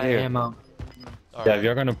gonna buy here. ammo. All Yeah, right. if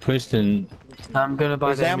you're gonna push, then I'm gonna buy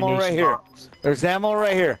There's the ammo right ammunition here. box. There's ammo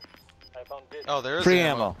right here. Oh, there is Free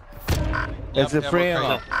ammo. ammo. Yep, It's a free crate.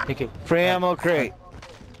 ammo. Take it. Free ammo crate.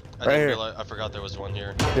 I Right didn't here. realize. I forgot there was one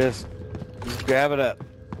here. Just grab it up.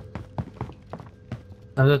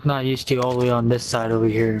 I'm just not used to all the way on this side over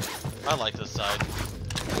here. I like this side.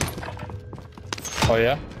 oh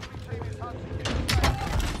yeah.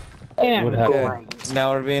 And What Okay. happened?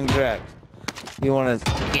 Now we're being tracked. You want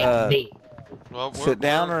to Well, sit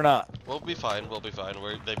down or not? We'll be fine. We'll be fine.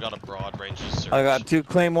 They've got a broad range of search. I got 2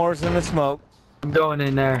 claymores in the smoke. I'm going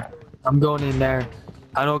in there. I'm going in there.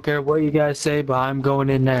 I don't care what you guys say, but I'm going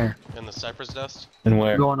in there. In the cypress nest? And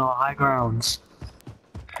where? I'm going on high grounds.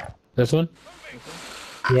 This one?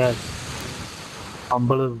 Yes. I'm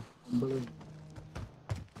blue.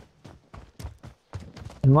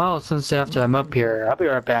 And well, since after I'm up here, I'll be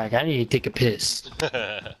right back. I need to take a piss.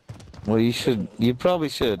 Well, you should. You probably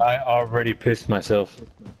should. I already pissed myself.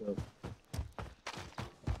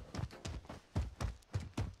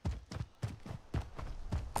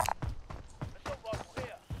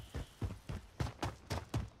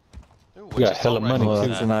 Ooh, You got hella assault money, rifle Well, is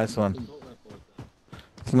that's a that? nice one.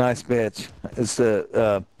 It's a nice bitch. It's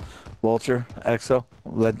the Vulture EXO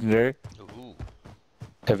legendary. Ooh.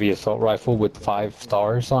 Heavy assault rifle with 5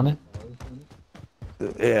 stars on it.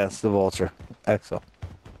 Yeah, it's the Vulture EXO.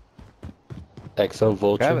 Exo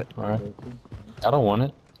Vulture. Grab it. Alright. I don't want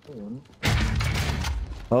it.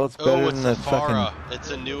 Oh, it's better Oh, it's than the the Farah. fucking. It's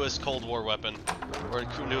the newest Cold War weapon. Or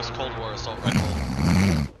newest Cold War assault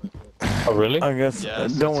rifle. Oh, really? I guess.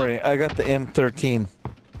 Yes, Don't it's worry, I got the M13.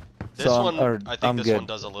 This So one, I think I'm this good. one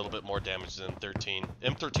does a little bit more damage than M13.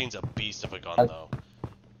 M13's a beast of a gun, I- though.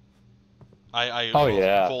 I Oh, will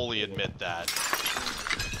yeah. fully admit that.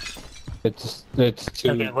 It's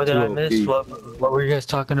too. Okay, what did too I miss? OP. What were you guys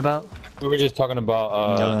talking about? We were just talking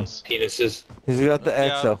about Guns. penises. He's got the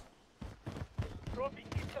Yeah. EXO.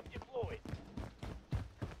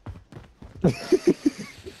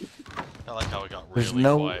 I like how it got There's really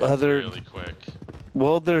no quiet other- really quick.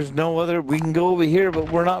 Well, there's no other. We can go over here, but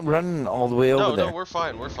we're not running all the way over No, there. no, we're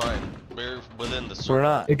fine. We're fine. We're within the circle. We're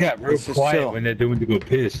not. It got real Let's just quiet chill. when they're doing to go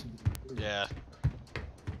piss. Yeah.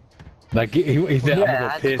 Like he said, Yeah, I'm I gonna had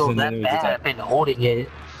go to piss, go and then that it was just bad. like, I've been holding it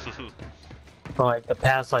for like the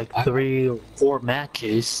past like 3 or 4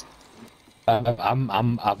 matches.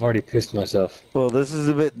 I've already pissed myself. Well, this is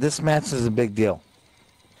a bit. This match is a big deal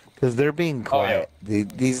because they're being Oh, yeah. quiet.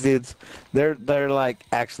 These dudes, they're like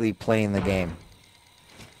actually playing the game.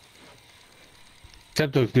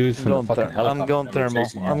 Except those dudes I'm from the going, fucking I'm helicopter. going that were thermal.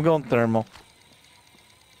 chasing you. I'm going thermal.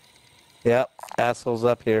 Yep, assholes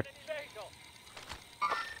up here.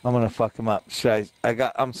 I'm gonna fuck him up.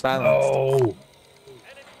 I'm silenced. Oh,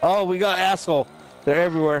 Oh, we got asshole. They're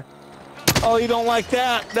everywhere. Oh, you don't like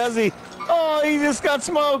that, does he? Oh, he just got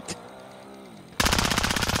smoked.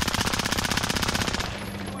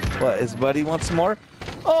 What, his buddy wants some more?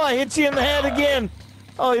 Oh, I hit you in the head again.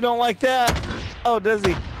 Oh, you don't like that? Oh, does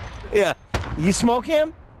he? Yeah. You smoke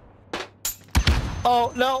him?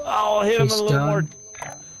 Oh, no. Oh, I'll hit him He's a little more. done.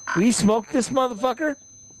 Will you smoke this motherfucker?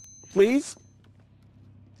 Please?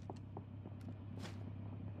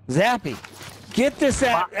 Zappy. Get this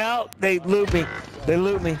out. They loot me. They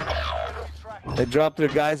loot me. They drop their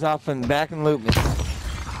guys off and back and loot me.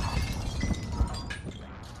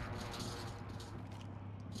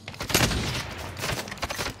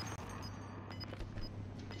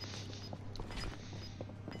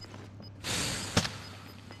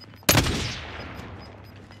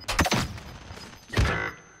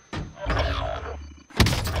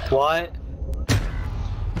 What?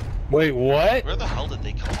 wait, what? Where the hell did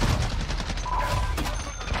they come from?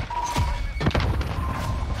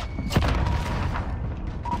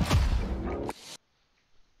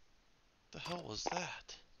 The hell was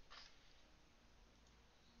that?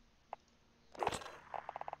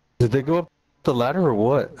 Did they go up the ladder or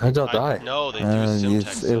what? How'd y'all die? No, they threw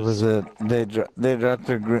Simtexes. It was they dropped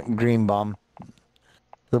their green bomb.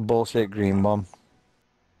 The bullshit green bomb.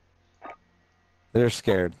 They're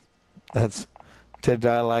scared. That's to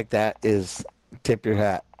die like that is tip your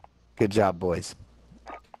hat. Good job, boys.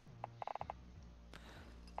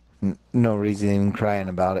 No reason even crying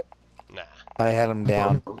about it. Nah. I had him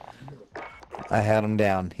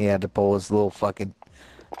down. He had to pull his little fucking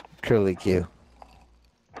curly Q.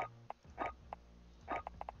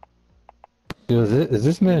 Is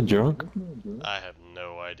this man drunk? I have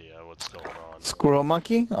no idea what's going on. Squirrel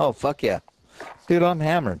monkey? Oh fuck yeah, dude! I'm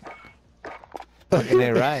hammered. Fucking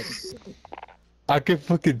ain't right. I can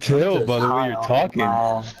fucking tell by the way you're talking.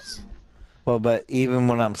 Well, but even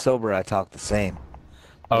when I'm sober, I talk the same.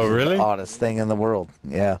 Oh, really? Oddest thing in the world.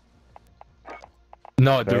 Yeah.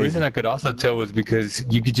 No, the Crazy. reason I could also tell was because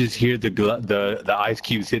you could just hear the ice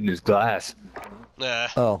cubes hitting his glass. Nah.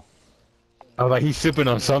 Oh. I was like, he's sipping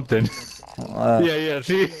on something. Yeah,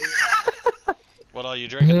 see? What are you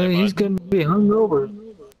drinking Yeah, there, he's bud? gonna be hungover.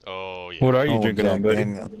 Oh, yeah. What are you Oh, drinking on, buddy?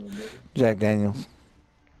 Jack Daniels.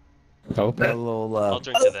 Oh, A little I'll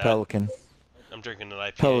drink to that. Pelican. I'm drinking an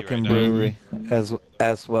IPA Pelican right now. Brewery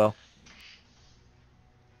as well.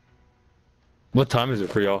 what time is it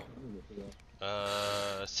for y'all?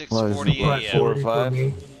 6:40 What, a.m. 4 or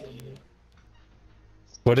 5?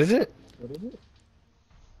 What is it?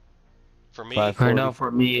 For me, 540. Right now for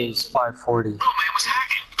me is 540.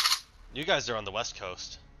 you guys are on the West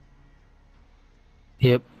Coast.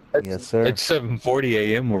 Yep. Yes, sir. It's 7:40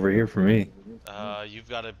 a.m. over here for me. You've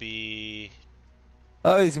got to be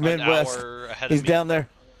Oh, he's an Midwest. hour ahead He's of me. down there.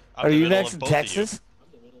 I'm Are in the you middle next of to both of you. Texas?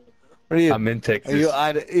 Where are you? I'm in Are Texas. you?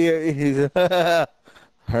 He's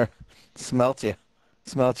smelt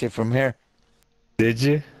you from here. Did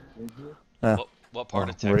you? What part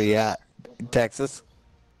of Texas? Where you at? Texas.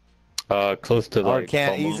 Close to like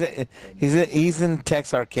Arcana. Beaumont. He's in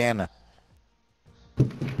Texarkana.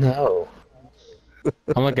 No.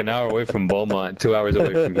 I'm like an hour away from Beaumont, 2 hours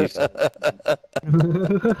away from Houston.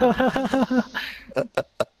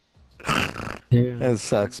 It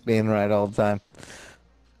sucks being right all the time.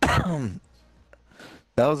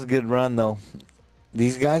 That was a good run though.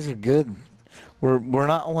 These guys are good. We're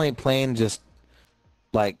not only playing just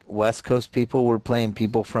like West Coast people, we're playing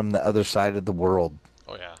people from the other side of the world.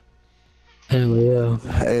 Oh yeah. Hell yeah.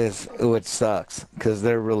 Which sucks because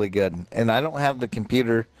they're really good. And I don't have the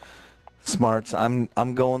computer smarts. I'm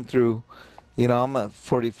going through, I'm a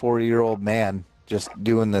 44-year-old man just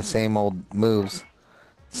doing the same old moves,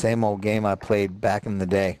 same old game I played back in the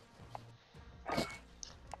day.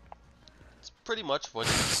 It's pretty much what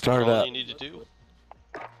Start all up. you need to do.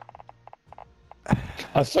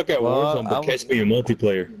 I suck at Well, Warzone, but catch me in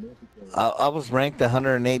multiplayer. I was ranked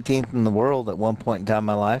 118th in the world at one point in time in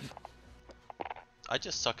my life. I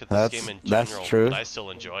just suck at this game in general, That's true. but I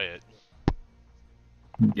still enjoy it.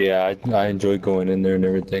 Yeah, I enjoy going in there and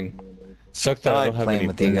everything. Sucks that I I like don't have playing any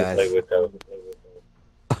with you friends to guys. play with though.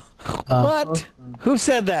 What? Who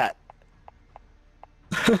said that?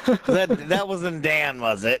 that wasn't Dan,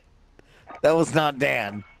 was it? That was not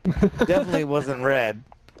Dan. Definitely wasn't Red.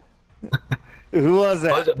 Who was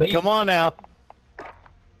Was it? it me? Come on now.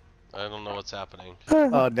 I don't know what's happening.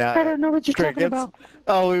 Oh, now. I don't know what you're talking Crickets. about.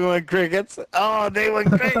 Oh, we went crickets. Oh, they went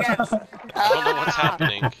crickets. I don't know what's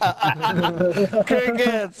happening.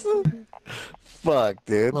 Crickets. Fuck,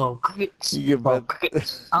 dude. Little crickets. You Little bet.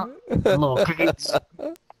 crickets. Little crickets.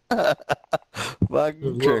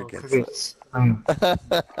 Fucking Little crickets.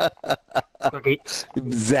 Crickets.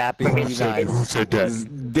 Zapping you guys. Who said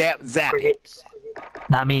that? Zap. Crickets.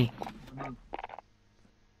 Not me.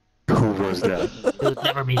 Who was that? It was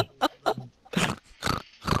never me.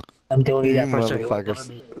 I'm telling you that for sure. It was never Motherfuckers.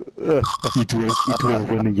 me. It was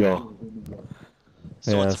one of y'all.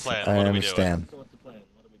 So what's Yes, the plan? I What are understand.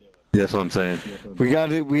 That's what I'm saying.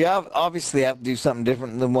 We obviously have to do something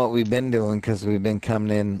different than what we've been doing because we've been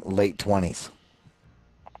coming in late 20s.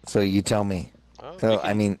 So you tell me. we doing? So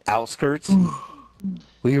I mean, outskirts.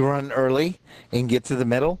 We run early and get to the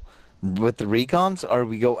middle with the recons, or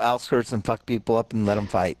we go outskirts and fuck people up and let them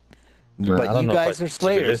fight. I But don't you know if guys I are should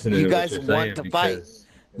slayers. listen to You what guys you're want saying to fight. because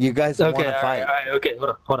You guys want Okay, to all fight. right, okay.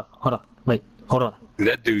 Hold on. Wait, hold on.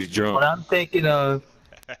 That dude's What drunk. I'm thinking of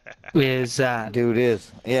is that Dude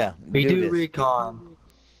is. Yeah. we dude do is. recon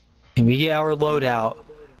and we get our loadout,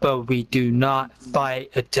 but we do not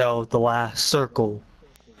fight until the last circle.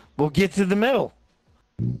 We'll get to the middle.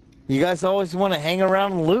 You guys always want to hang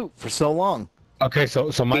around and loot for so long. Okay,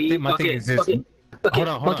 so my thing is this. Hold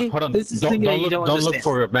on. This is the thing that you don't Don't look understand.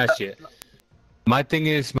 for a match yet. My thing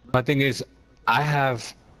is, I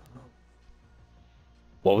have.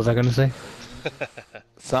 What was I gonna say?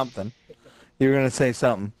 Something. You're gonna say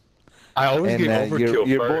something. I always And get overkill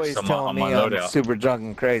your first boy's on telling me my I'm loadout. super drunk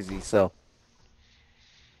and crazy, so.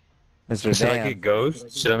 Mr. Should I Dan. get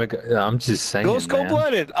Ghost? Should I make? I'm just saying. Ghost man.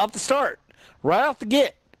 cold-blooded off the start. Right off the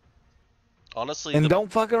get. Honestly, And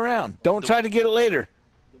don't fuck around. Don't try to get it later.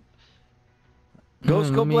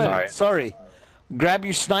 Ghost cold-blooded. Alright. Sorry. Grab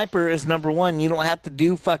your sniper as number one. You don't have to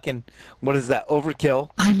do fucking, what is that, overkill?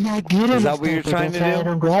 I'm not good Is that what you're trying to do? I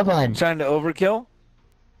don't grab one. Trying to overkill?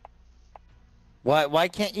 Why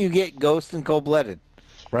can't you get Ghost and cold-blooded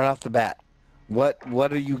right off the bat? What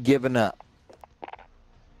are you giving up?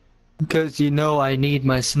 Because you know I need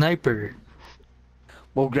my sniper.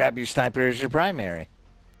 Well, grab your sniper as your primary.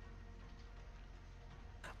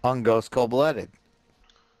 On Ghost cold-blooded.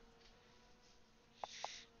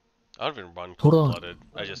 I don't even run Hold on. cold-blooded.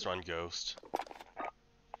 I just run Ghost.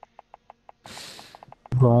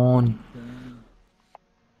 Ron.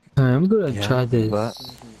 Alright, I'm gonna Yeah, try this. but-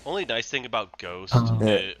 Only nice thing about Ghost, Uh-huh.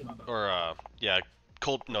 the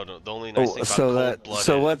only nice thing about cold-blooded.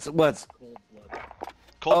 So what's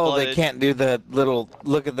cold-blooded, they can't do the little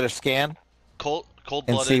look at their scan and see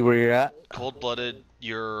cold-blooded, where you're at? cold-blooded.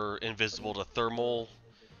 You're invisible to thermal,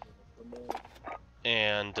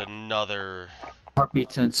 and another.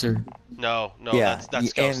 Heartbeat sensor. No, Yeah,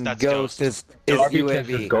 that's Ghost. and That's Ghost Ghost. is Heartbeat UAV.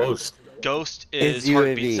 sensor Ghost. Ghost is is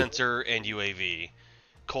heartbeat UAV. sensor and UAV.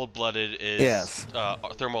 cold-blooded is Yes.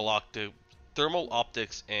 thermal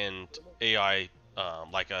optics and AI,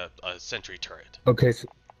 like a sentry turret. Okay,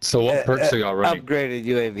 so what perks are y'all running? Upgraded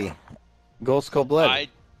UAV. Ghost cold blooded.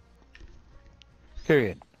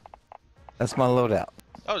 Period. That's my loadout.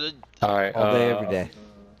 All right. All day, every day.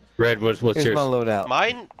 Red, what's Here's yours? my loadout.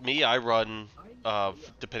 I run,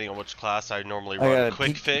 depending on which class, I normally I got run a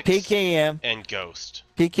Quick Fix PKM. and Ghost.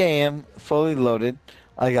 PKM fully loaded.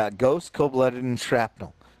 I got Ghost, Cold Blooded, and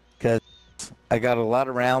Shrapnel. Because I got a lot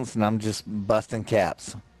of rounds and I'm just busting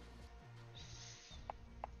caps.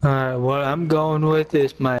 Alright, what I'm going with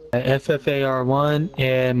is my FFAR1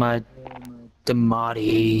 and my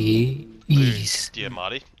Damati.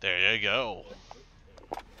 Diamati? There you go.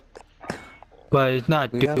 But it's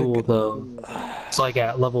not We gotta dual though. It's like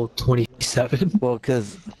at level 27. Well,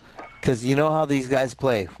 because you know how these guys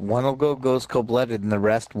play. One will go Ghost, Cold Blooded, and the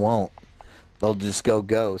rest won't. They'll just go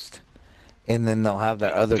Ghost. And then they'll have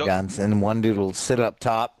their other guns. And one dude will sit up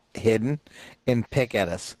top, hidden, and pick at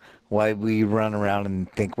us. Why we run around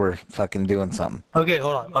and think we're fucking doing something. Okay,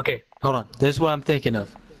 hold on. This is what I'm thinking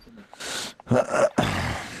of.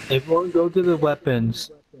 Everyone go to the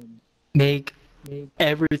weapons. Make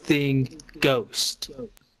everything Ghost.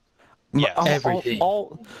 Yeah. Everything.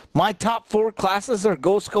 All my top 4 classes are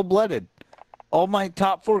Ghost Cold Blooded. All my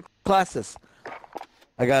top 4 classes.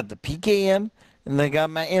 I got the PKM and I got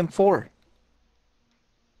my M4.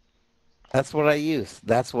 That's what I use.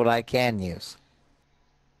 That's what I can use.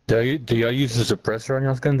 Do y'all use the suppressor on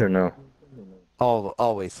y'all's guns or no?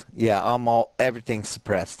 Always. Yeah, everything's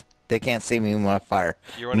suppressed. They can't see me when I fire.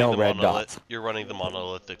 You're running No the red dots. You're running the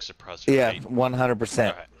monolithic suppressor. Yeah, right?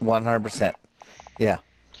 100%. 100%. Yeah.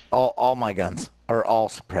 All my guns are all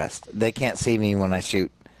suppressed. They can't see me when I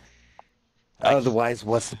shoot. Otherwise,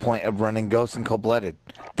 what's the point of running Ghost and Cold Blooded?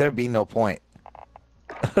 There'd be no point.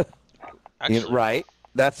 Actually, Right?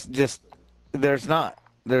 That's just there's none.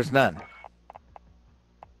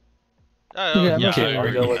 I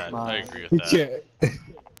agree go with with that. mine. I agree with that.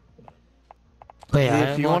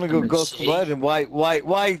 If you want to go Ghost Blood, and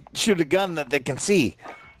why shoot a gun that they can see?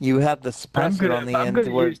 You have the suppressor on the end. I'm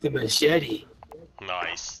gonna use the machete.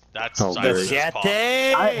 Nice. That's Oh, Cyrus's pop.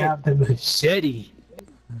 I have the machete.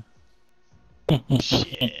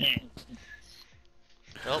 Shit.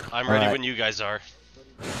 Well, I'm ready when you guys are.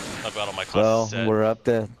 I've got all my classes set. We're up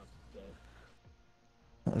to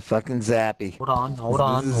fucking Zappy. Hold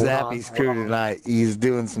on. Zappy's crew tonight. He's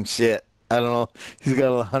doing some shit. I don't know. He's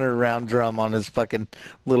got a 100-round drum on his fucking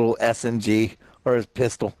little SMG or his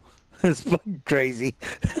pistol. It's fucking crazy.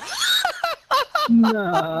 Scorpion.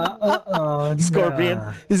 Nah.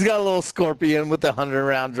 He's got a little Scorpion with a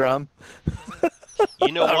 100-round drum.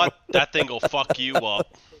 You know what? That thing will fuck you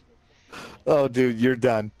up. Oh, dude, you're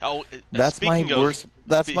done. Oh, That's my worst.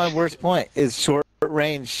 That's my worst point. Is short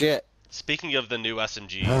range shit. Speaking of the new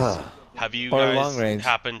SMGs, have you Or long guys range.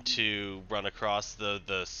 happened to run across the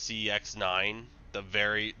CX9,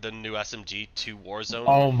 the new SMG to Warzone?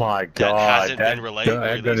 Oh my god. hasn't been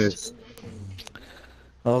released.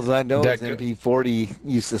 All I know That is MP40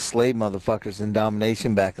 used to slay motherfuckers in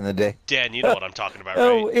domination back in the day. Dan, you know what I'm talking about,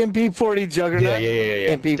 Oh, right? MP40 Juggernaut.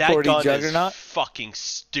 Yeah. That MP40 gun Juggernaut. is fucking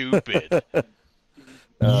stupid.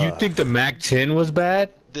 You think the Mac 10 was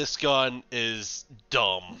bad? This gun is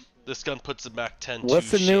dumb. This gun puts the Mac 10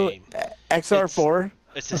 What's to the new shame. XR4?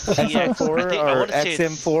 It's a CX. XR4 I think, I or want to say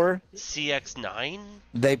XM4? it's CX9.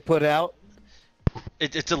 They put out.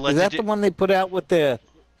 It's a Is that legendary. the one they put out with the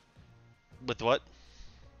With what?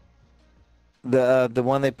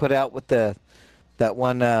 one they put out with that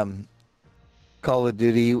one Call of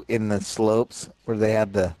Duty in the slopes where they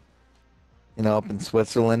had the up in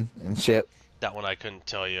Switzerland and shit. That one I couldn't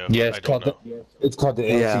tell you. Yeah, I don't know. it's called the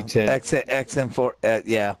LC10. XM4.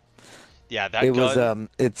 Yeah. Yeah, that It gun.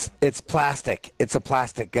 was it's plastic. It's a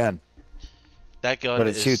plastic gun. That gun but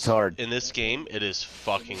it shoots hard. In this game, it is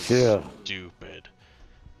fucking Yeah. stupid.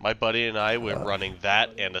 My buddy and I were running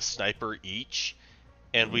that and a sniper each,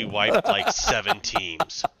 and we wiped like 7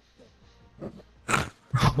 teams.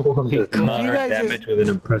 Holy Does God. moderate guys damage with an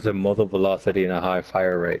impressive muzzle velocity and a high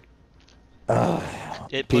fire rate.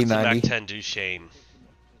 It puts the Mac P90. 10 to shame.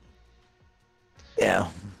 Yeah.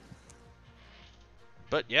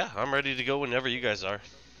 But yeah, I'm ready to go whenever you guys are.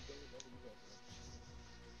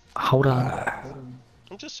 Hold on.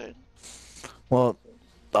 I'm just saying. Well,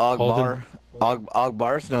 Holden.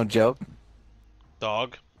 Ogbar's no joke.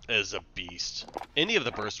 Dog is a beast. Any of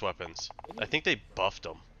the burst weapons. I think they buffed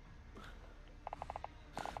them.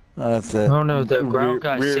 That's a Oh no, the ground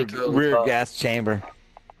guy's rear, sick of rear gas chamber.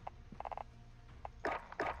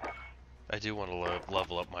 I do want to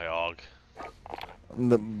level up my AUG.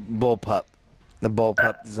 The bullpup. The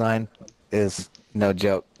bullpup design is no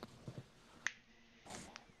joke.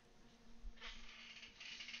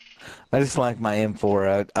 I just like my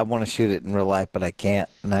M4. I want to shoot it in real life, but I can't.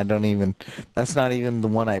 And I don't even... That's not even the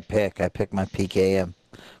one I pick. I pick my PKM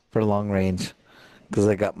for long range. Because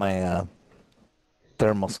I got my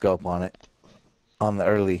thermal scope on it. On the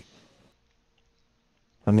early.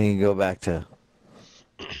 I need to go back to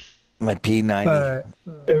my P90 Alright.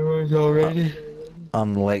 Everyone's all ready?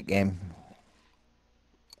 on the late game.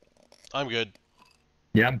 I'm good.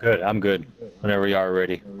 Yeah, I'm good. I'm good. Whenever you are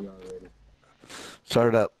ready. Start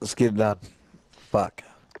it up. Let's get it done. Fuck.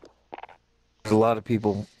 There's a lot of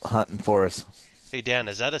people hunting for us. Hey Dan,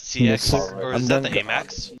 is that a Yes, CX sir. or I'm is that done the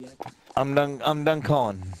AMAX? I'm done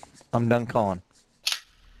calling. I'm done calling.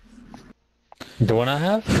 The one I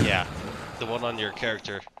have? Yeah, the one on your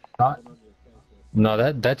character.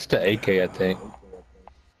 No, that's the AK, I think.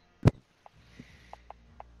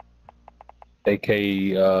 AK,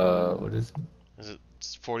 what is it? Is it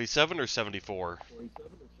 47 or 74?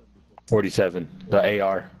 47. The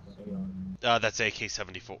AR. That's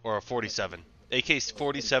AK-74 or 47.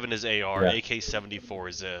 AK-47 is AR. Yeah. AK-74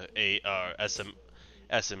 is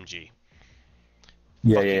SMG.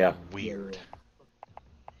 Yeah, Fucking yeah. Weird.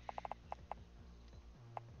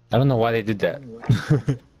 I don't know why they did that.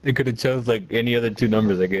 They could have chose like any other two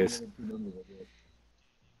numbers, I guess.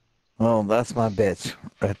 Oh, that's my bitch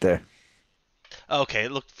right there. Okay,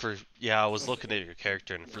 look for I was looking at your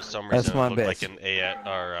character and for some That's reason my it looked like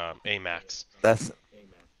bitch. an AMAX.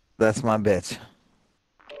 That's my bitch.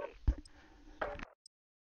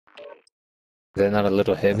 They're not a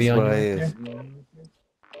little heavy That's on what you? I Right use. there?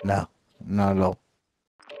 No, not at all.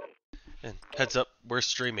 And heads up, we're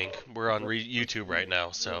streaming. We're on YouTube right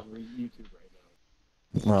now, so.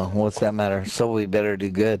 Well, what's that matter? So we better do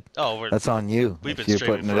good. Oh, That's on you. we've been if you're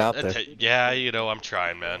streaming putting for it out there. yeah, you know, I'm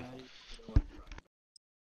trying, man.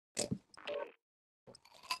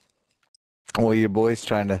 Well, your boy's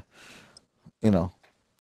trying to, you know.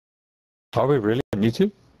 Are we really on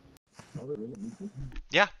YouTube?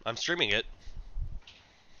 Yeah, I'm streaming it.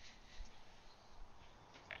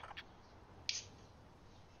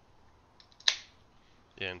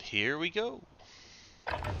 And here we go.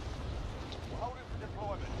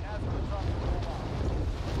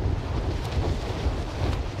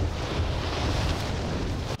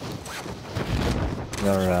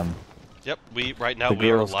 Or Yep, right now the we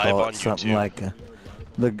are girls live call on it something YouTube.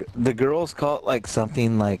 like the girls call it like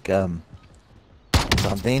something like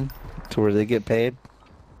something to where they get paid.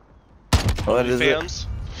 What is it? OnlyFans?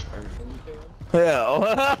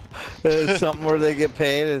 Yeah, it's something where they get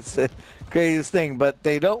paid. It's the craziest thing, but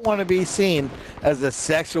they don't want to be seen as a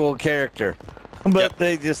sexual character. But Yep.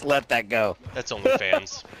 they just let that go. That's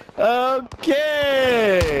OnlyFans.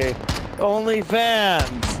 Okay,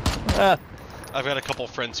 OnlyFans. I've got a couple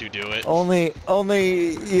friends who do it. Only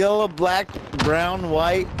yellow, black, brown,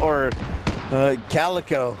 white, or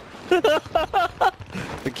calico.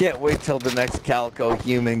 I can't wait till the next calico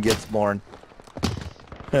human gets born.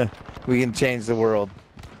 We can change the world.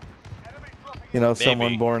 You know,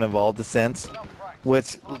 someone Maybe. born of all descents.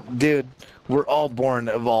 Which, dude, we're all born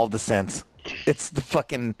of all descents. It's the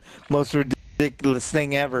fucking most ridiculous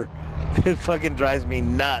thing ever. It fucking drives me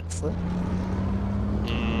nuts.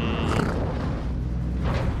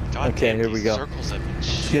 God Okay, damn, here these we go. circles have been Let's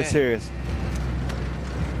shit. get serious.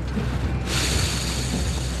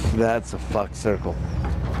 That's a fuck circle.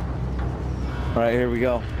 All right, here we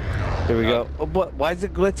go. Here we go. Oh, what? Why is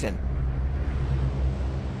it glitching?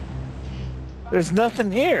 There's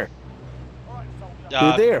nothing here.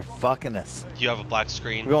 Dude, they are fucking us. You have a black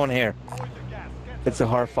screen. We're going here. It's a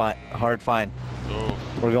hard find. Ooh.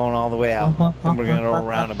 We're going all the way out, and we're gonna go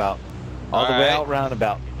roundabout. All the way Alright. out,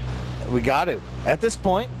 roundabout. We got to. At this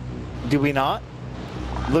point, do we not?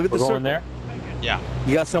 Look at We're the circle. going there? Yeah.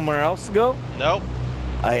 You got somewhere else to go? Nope.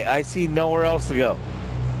 I see nowhere else to go.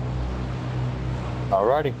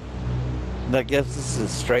 Alrighty. I guess this is a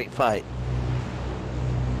straight fight.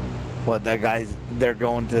 What, that guy's, they're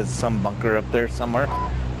going to some bunker up there somewhere?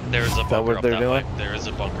 There is a that bunker what up they're that doing? way. There is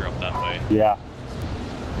a bunker up that way. Yeah.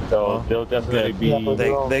 So Well, they'll definitely good. be. Yeah,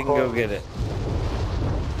 They can go get it.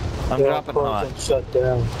 I'm dropping hot. Shut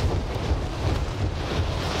down.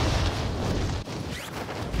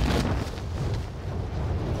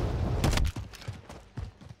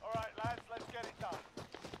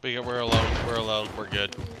 We're alone. We're alone. We're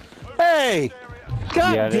good. Hey!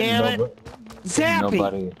 God Yeah, damn it! Zappy!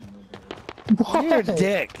 Nobody. You're a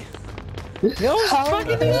dick. No,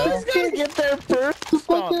 fucking he's gotta get there first.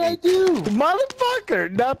 What did I do?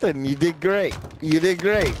 Motherfucker! Nothing. You did great. You did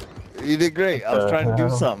great. You did great. I was trying to do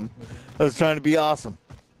something. I was trying to be awesome.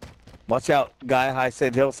 Watch out, guy, high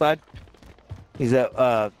side hillside. He's at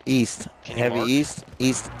east. Can you Heavy mark?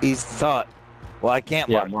 east thought. Well, I can't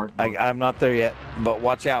Yeah, mark. mark. I'm not there yet, but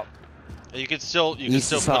watch out. You can still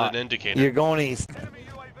East is put hot. an indicator. You're going east.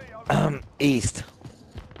 East.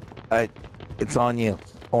 It's on you.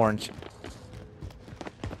 Orange.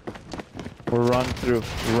 We're run through.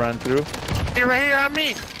 Run through. You're right here on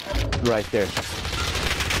me. Right there.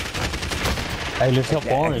 Hey, let's help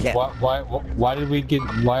can't- I Orange. can't.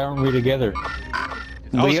 Why aren't we together?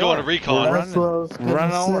 I was We going are. to recon. We're That's what I was gonna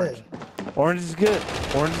Run say. orange. Orange is good.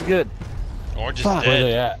 Orange is good. Orange is Fuck. Where are dead.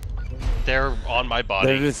 they at? They're on my They're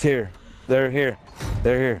body. just here. They're here.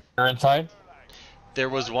 They're here. They're inside? There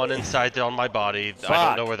was one inside on my body. I Fuck.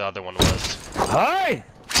 don't know where the other one was. Hi.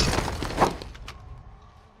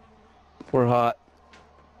 We're hot.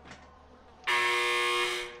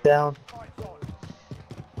 Down.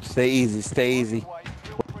 Stay easy. Stay easy.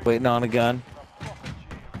 Waiting on a gun.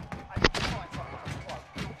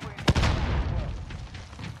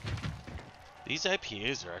 These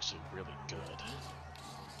IPAs are actually really good.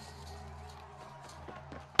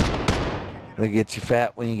 They get you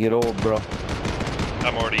fat when you get old, bro.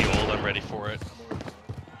 I'm already old. I'm ready for it.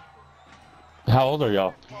 How old are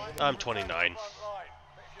y'all? I'm 29.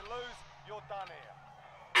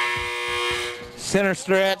 Center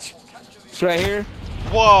stretch. It's right here.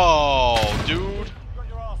 Whoa, dude.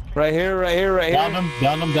 Right here. Right here. Right Down here. them,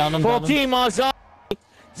 down them, down them, Full down them. team on some.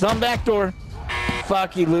 Some back door.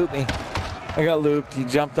 Fuck, he looped me. I got looped. He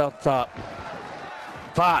jumped out top.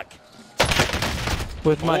 Fuck.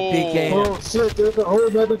 With my Oh. PK. Oh shit, there's a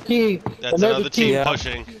whole other team. That's another team Yeah.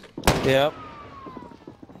 pushing. Yep.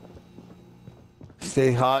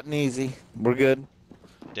 Stay hot and easy. We're good.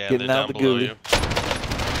 Damn, Getting they're out down the below gooey. you.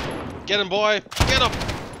 Get him, boy. Get him.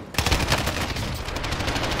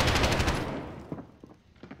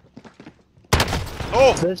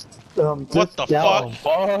 Oh, Just, what the down.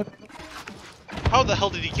 fuck? How the hell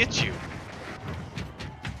did he get you?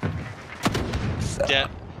 Dan,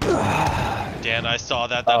 Dan, I saw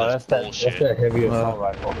that. That is bullshit. That's that heavy assault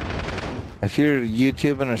rifle. If you're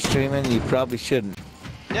YouTubing or streaming, you probably shouldn't.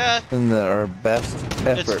 Yeah, In our best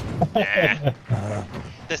effort. nah.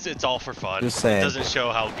 It's all for fun. Just It saying. doesn't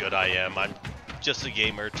show how good I am. I'm just a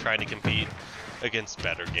gamer trying to compete against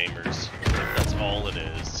better gamers. That's all it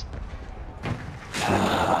is.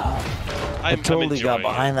 I totally I'm got enjoying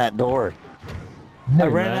behind that door. Hey, I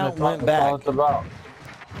ran man, out and that's went all back. it's about.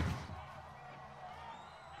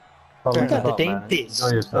 That's all Fair it's enough. about, The man. damn face.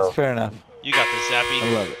 Enjoy That's yourself. fair enough. it. You got this, I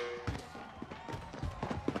Zappy. love it.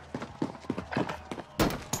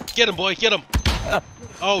 Get him, boy. Get him.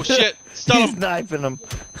 Oh shit! Stun He's him. knifing him.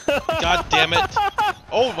 God damn it!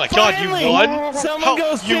 Oh my god, you Finally! won! Someone How,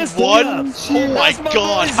 goes you fisting won? up. Oh my That's my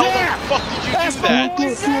god, boy how Zap. the fuck did you That's do my that?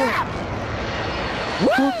 boy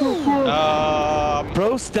Zap.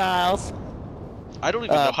 Pro Styles. I don't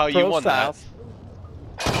even know how you Pro won Styles.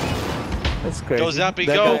 That's crazy. Go, Zappy,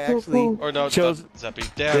 That go. guy actually, that. Or no, chose- Zappy.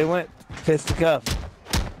 they Damn. went fist to cuff.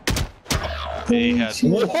 He had.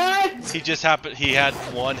 What? He just happened. He had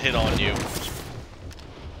one hit on you.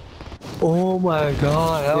 Oh my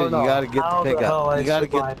god. I Dude, don't you know gotta get how the hell pickup. I You gotta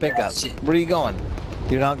get the survived pickup. that shit. Where are you going?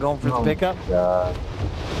 You're not going for the pickup? God.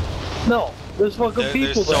 No, there's fucking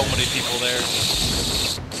people There's so there. many people there.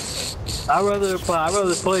 I'd rather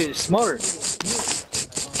play it smart.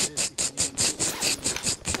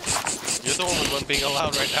 You're the only one being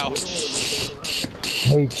allowed right now.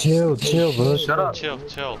 Hey, chill, bro. Shut up.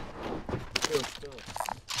 Chill.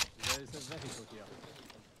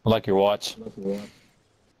 I like your watch.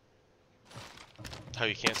 How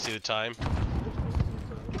you can't see the time?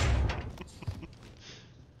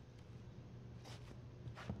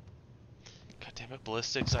 God damn it,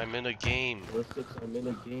 ballistics! I'm in a game.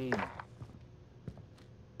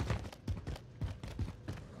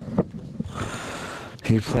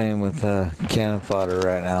 You're playing with cannon fodder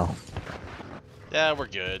right now. Yeah, we're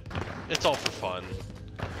good. It's all for fun.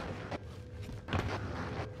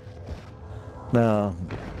 No,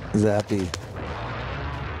 Zappy.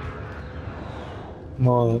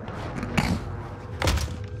 Well,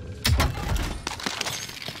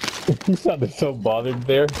 You sounded so bothered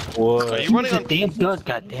there. What? Are you running on? damn gun,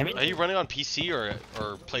 goddammit. Are you running on PC or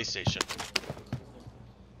PlayStation?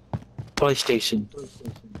 PlayStation.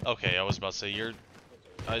 Okay, I was about to say you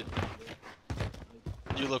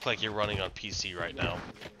look like you're running on PC right now.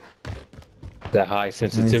 That high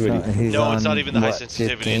sensitivity. No, it's not even the high what,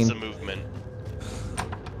 sensitivity, it's the 15? movement.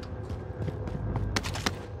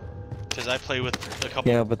 Because I play with a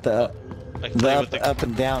couple. Yeah, but the I play with up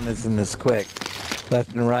and down isn't as quick.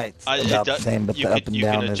 Left and right's about the same, but you the up can, and you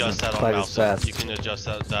down can adjust isn't that on quite as mouse. fast. You can adjust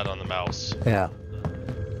that on the mouse. Yeah.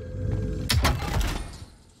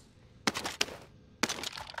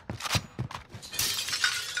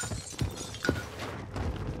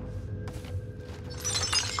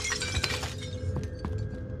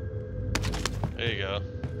 go.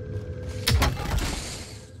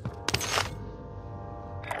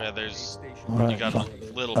 Yeah, there's. You got a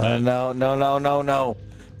little bit. No. There's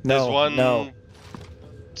No, one no.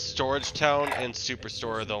 storage town and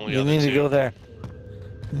superstore. The only You other need two. to go there.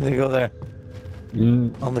 You need to go there.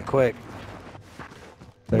 On the quick.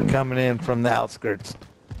 They're coming in from the outskirts.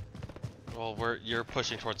 Well, you're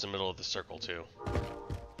pushing towards the middle of the circle too.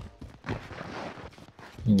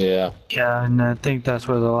 Yeah. Yeah, and I think that's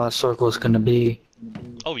where the last circle is going to be.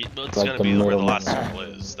 Oh, yeah, it's Like gonna the be where the middle last one. circle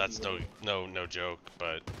is. That's no joke.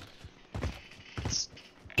 But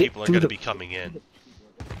Get people are through gonna the- be coming in.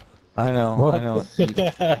 I know. You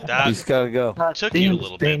That just gotta go. took you a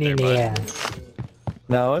little bit there, bud. ass.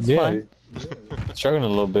 No, it's Yeah. fine. Struggling a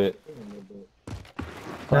little bit.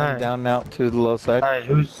 Climb Alright. down and out to the low side. Alright,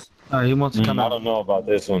 who wants to come I out? don't know about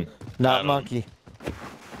this one. I Not don't- monkey.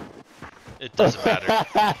 It doesn't matter.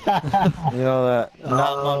 You know that.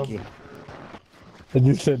 Not monkey.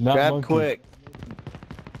 You said not Grab monkey. quick.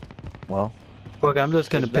 Well, Look, I'm just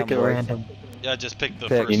going to Just pick it dumb boys. random. Yeah, just pick the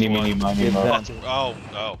Pick. first Eeny, one. meeny, miny, Get moe. done.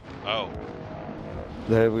 Oh.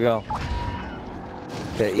 There we go.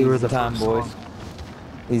 Okay, You were easy the time, first boys. one.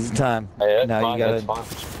 Easy time. Hey, that's Now fine, you that's gotta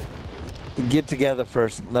fine. get together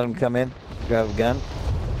first. Let them come in. Grab a gun.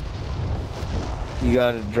 You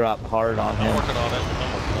gotta drop hard on I'm him. working on it.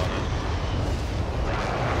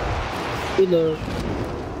 Hello.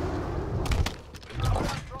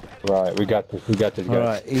 Right, we got this. We got this, guys. All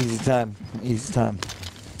right, easy time. Easy time.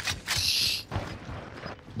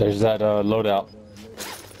 There's that loadout.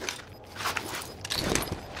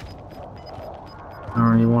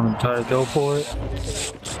 Or you want to try to go for it?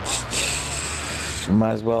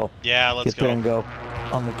 Might as well Yeah, let's get there and go. go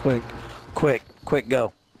on the quick. Quick,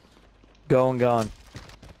 go. Go and gone.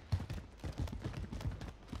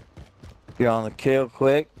 You're on the kill,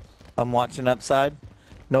 quick. I'm watching upside.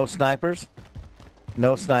 No snipers.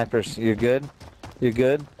 No snipers. You're good. You're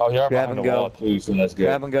good. Oh, you're Grab behind and the go. wall too, so that's good.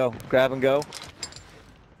 Grab and go. Grab and go.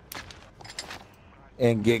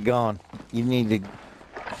 And get gone. You need to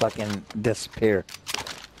fucking disappear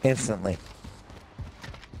instantly.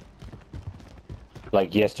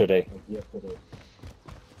 Like yesterday.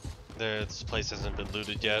 This place hasn't been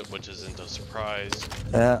looted yet, which isn't a surprise.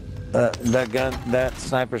 That gun, that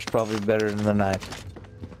sniper's probably better than the knife.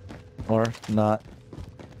 Or not.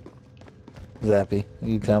 Zappy,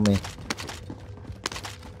 you tell me.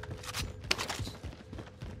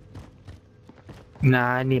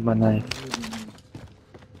 Nah, I need my knife.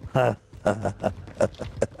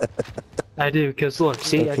 I do, because look,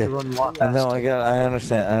 see, I Okay. can run a lot I faster. know, I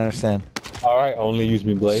understand. All right, only use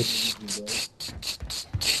me blade.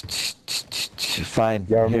 Fine,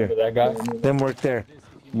 Y'all here. remember that guy? Then work there.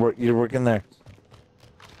 You're working there.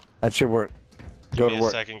 That's your work. Go Give to me a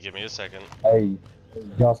work. second. Give me a second. Hey,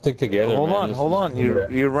 y'all stick together. Hold man. on, This hold is-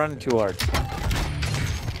 on. You're running too hard.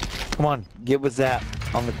 Come on, get with Zap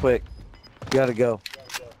on the quick. You gotta go.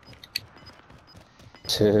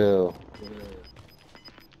 Chill.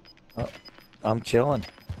 I'm chilling.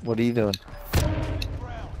 What are you doing?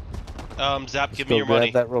 Zap, give go me your grab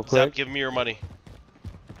money. that real Zap, quick. give me your money.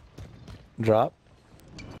 Drop.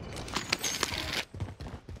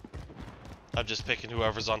 I'm just picking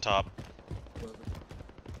whoever's on top.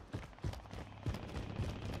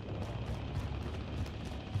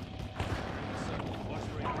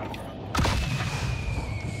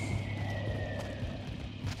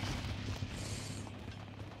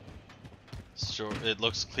 Sure, it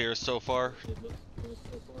looks clear so far.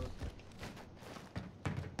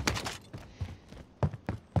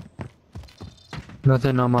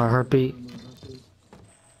 Nothing on my heartbeat.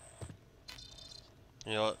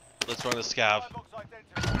 You know what? Let's run a scav.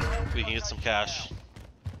 We can get some cash.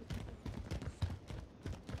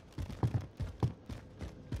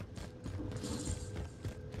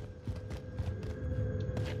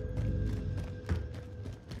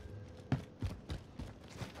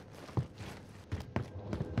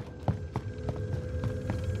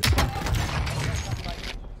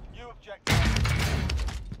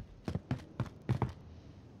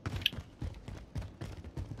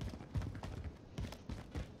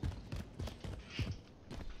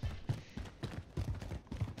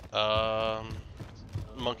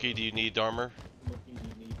 Monkey, do you need armor?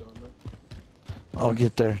 I'll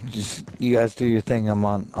get there. Just you guys do your thing. I'm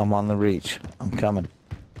on the reach. I'm coming.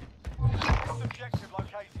 Objective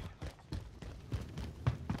located.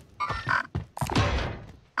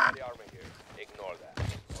 The armor here. Ignore that.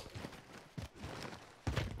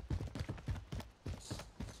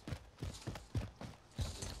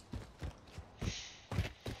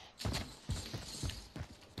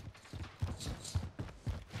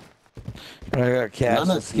 I got cash.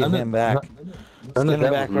 Let's get him back. Let's get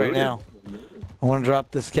him back right now. I want to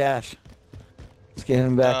drop this cash. Let's get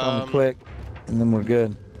him back on the quick, and then we're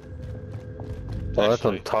good. Oh, that's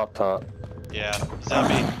on Actually, top. Yeah. Is that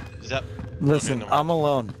me? Is that? Listen, Okay, no. I'm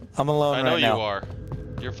alone. I'm alone I know right you now. are.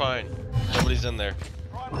 You're fine. Nobody's in there.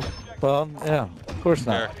 Well, yeah, of course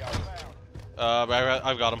There. not.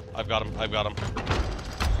 I've got him. I've got him. I've got him.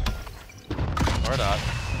 Or not.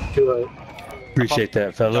 Good. Appreciate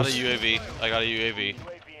that, Got a fellas. UAV. I got a UAV.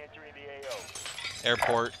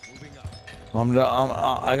 Airport.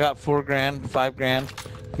 I got 4 grand, 5 grand.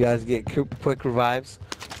 You guys get quick revives.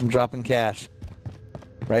 I'm dropping cash.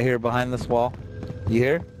 Right here behind this wall. You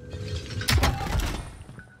hear?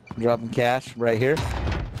 I'm dropping cash right here.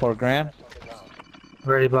 4 grand.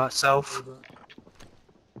 Ready about self.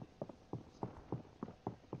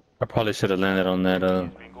 I probably should have landed on that.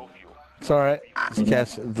 It's alright. Just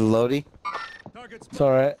catch the loadie. It's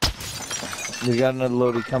alright. We got another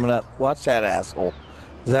loadie coming up. Watch that asshole.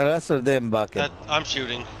 Is that us or them, Bucket? I'm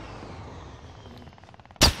shooting.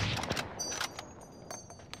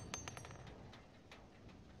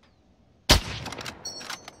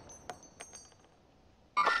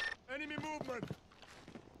 Enemy movement.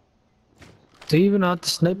 Do you even know how to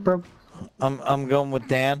snipe, bro? I'm going with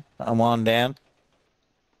Dan. I'm on Dan.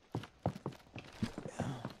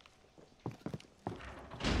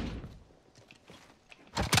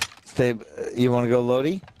 Stay. You want to go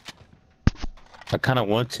loadie? I kind of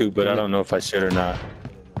want to, but I don't know if I should or not.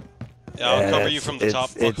 Yeah, I'll cover you It's- from the top.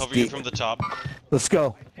 I'll it's cover you deep. from the top. Let's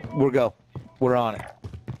go. We're on it.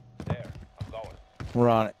 There, I'm going. We're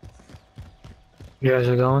on it. You guys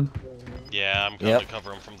are going? Yeah, I'm coming Yep. to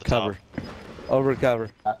cover him from the Cover. top. Over cover.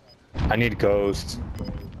 I need ghosts.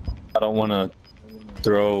 I don't want to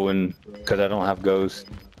throw and because I don't have ghosts.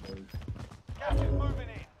 Gas is moving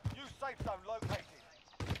in. New safe zone located.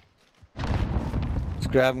 Let's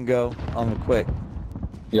grab and go on the quick.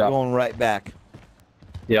 Yeah. Going right back.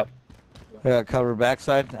 Yep. I got cover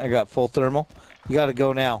backside. I got full thermal. You got to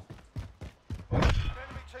go now. Enemy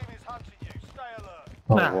team is hunting you. Stay alert.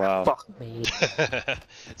 Oh Nah, wow. Fuck me.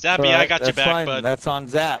 Zappy, All I right, got you that's back, fine. bud. That's on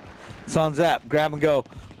Zap. It's on Zap. Grab and go.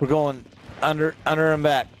 We're going under and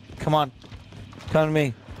back. Come on. Come to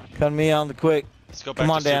me. Come to me on the quick. Let's go back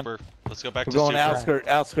Come on, to Dan. super. Let's go back We're to going super.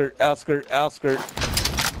 outskirt.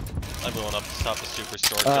 I'm going up to top of super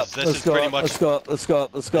store Up. because this Let's is go pretty up. much. Let's go up. Let's go up.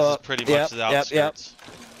 Let's go This is up. pretty Yep, much the yep, outskirts.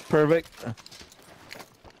 Perfect.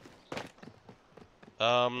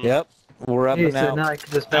 Yep. We're up Hey, and so out. now I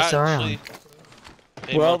can just mess Actually, around.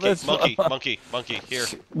 hey, Well, monkey, here,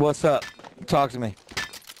 What's up? Talk to me.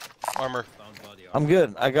 armor. I'm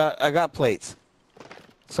good. I got plates.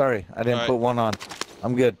 Sorry, I didn't Alright. put one on.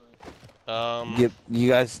 I'm good. You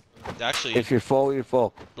guys, Actually, if you're full, you're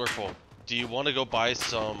full. we're full. Do you want to go buy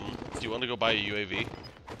some? Do you want to go buy a UAV?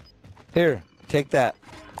 Here, take that.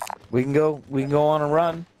 We can go on a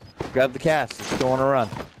run. Grab the cash. Let's go on a run.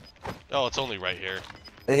 Oh, it's only right here.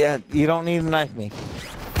 Yeah, you don't need to knife me.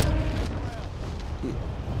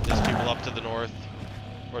 There's people up to the north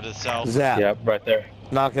or to the south. Zap. Yep, right there.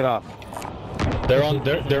 Knock it off.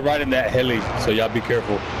 They're right in that heli, so y'all be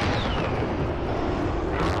careful.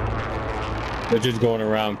 They're just going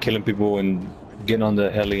around killing people and getting on the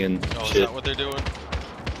heli and Oh, is shit. that what they're doing?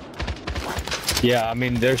 Yeah, I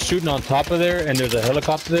mean they're shooting on top of there, and there's a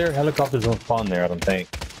helicopter there. Helicopters don't spawn there, I don't think.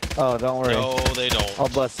 Oh, don't worry. No, they don't. I'll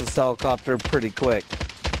bust this helicopter pretty quick.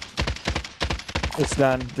 It's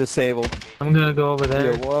done. Disabled. I'm gonna go over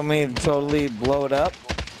there. You want me to totally blow it up?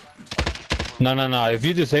 No. If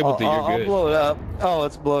you disable it, you're I'll good. blow it up. Oh,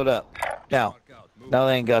 it's blowed up. Now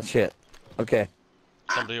they ain't got shit. Okay.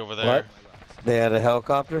 Somebody over there. What? They had a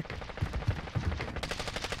helicopter?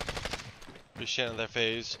 Be shitting their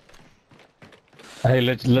face. Hey,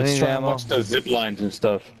 let's Need try and ammo? watch those zip lines and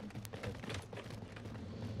stuff.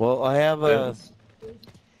 Well, I have a.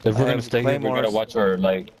 If we're I gonna have stay here, we gotta claymores. watch our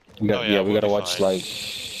like. We got, Oh, yeah, we we'll gotta be watch fine. like.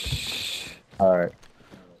 All right,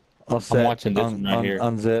 I'll set watching this one right here.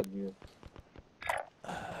 Unzip.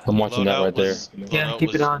 I'm watching that Loadout right there. was- Yeah, loadout keep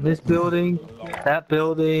it was- on this building, that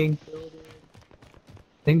building.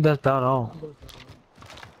 I think that's about all.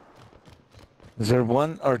 Is there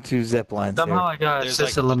 1 or 2 zip lines Somehow here? I got There's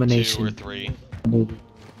assist like 2 or elimination. 3.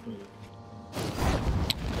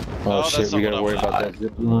 Oh, that's shit, we not gotta what worry I about that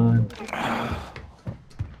zip line.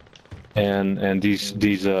 And these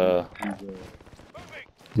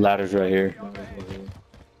ladders right here.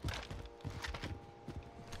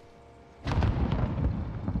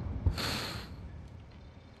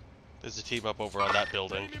 There's a team up over on that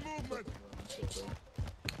building.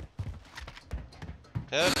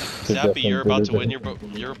 Yeah, Zappy, you're about to win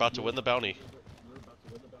you're about to win the bounty.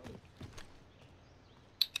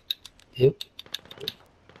 Yep.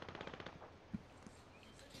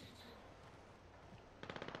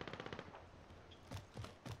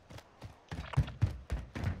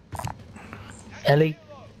 Ellie.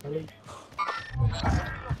 Enemy lost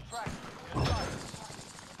track. Good day.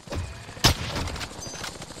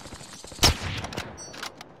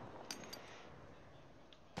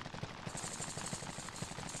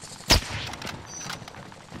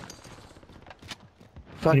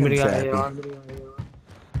 Fucking Anybody got sappy. AR?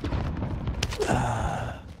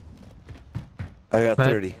 I got Right.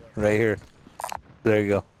 30 right here. There you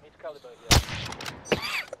go.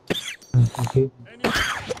 Okay. Enemy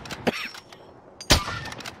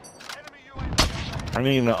UAV. I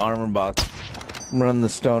need an armor box. I'm running the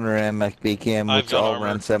Stoner MXB cam, I've which got all armor.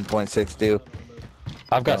 run 7.62.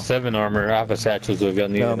 I've got No. 7 armor. I have a satchel, so if y'all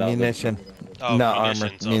need No, it, I'll munition. Oh, Not munitions,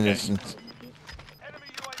 armor. okay. Munitions. Enemy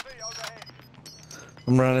UAV overhead.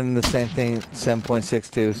 I'm running the same thing,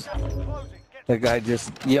 7.62s. Gas is closing. Get That guy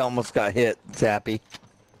just, he almost got hit, Zappy.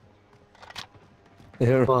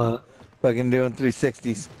 They were But fucking doing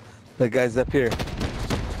 360s. That guy's up here.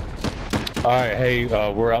 Alright, hey,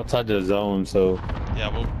 we're outside the zone, so Yeah,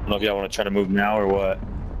 I don't know if y'all want to try to move now or what.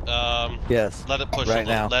 Yes. let it push right a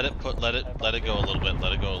little. now. Let it go a little bit.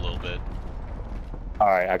 Let it go a little bit.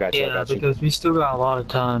 Alright, I got you. I yeah, got you. because we still got a lot of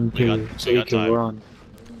time We to got- so we we got can time. run.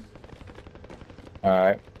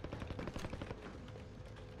 Alright.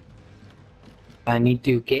 I need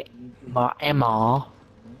to get my ammo.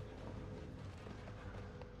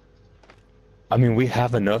 I mean, we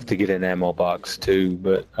have enough to get an ammo box too,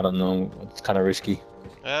 but I don't know. It's kind of risky.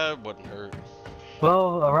 It wouldn't hurt.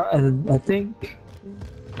 Well, I think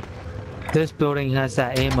this building has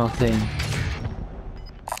that ammo thing.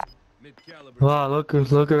 Wow, look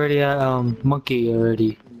already at Monkey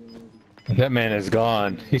already. That man is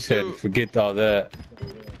gone. He said, Dude. forget all that.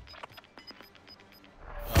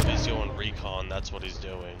 He's going recon. That's what he's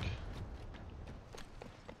doing.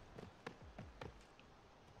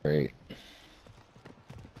 Great.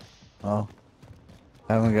 Oh.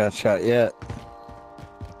 I haven't got shot yet.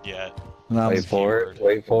 Yeah. No, Wait for it.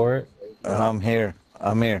 Wait for it. I'm here.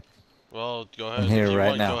 I'm here. Well, go ahead. here if you right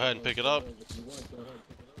want, now. Go ahead and pick it up.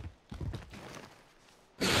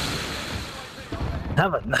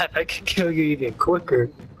 Have a knife, I can kill you even quicker.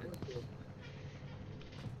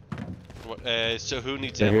 So who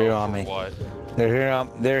needs They're ammo here for on me. what?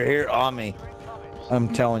 They're here on me.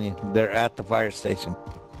 I'm telling you, they're at the fire station. move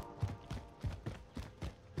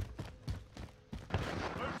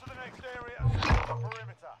to the next area and secure the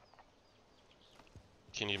perimeter.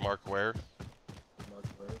 Can you mark where?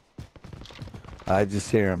 I just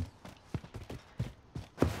hear them.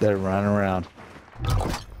 They're running around.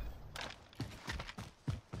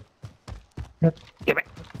 Give it.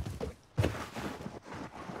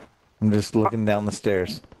 I'm just looking down the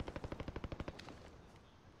stairs.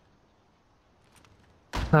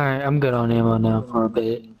 Alright, I'm good on ammo now for a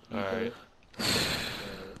bit. Alright.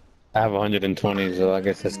 I have 120, so I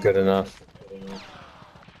guess that's good enough.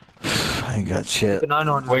 I ain't got shit. Good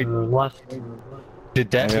on Wait. left. Did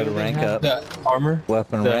that I gotta building rank have up. the armor?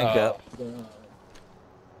 Weapon The, rank up.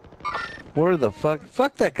 Where the fuck?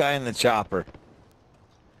 Fuck that guy in the chopper.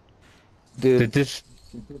 Dude. Did this,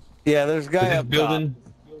 Yeah, there's a did guy this up building top.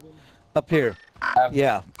 Up here. have,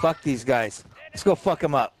 Yeah, fuck these guys. Let's go fuck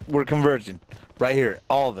them up. We're converging. Right here.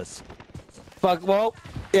 All of us. Fuck, whoa.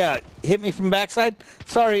 Yeah, hit me from backside.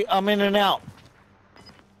 Sorry, I'm in and out.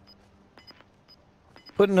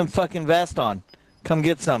 Putting a fucking vest on. Come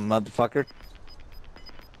get some, motherfucker.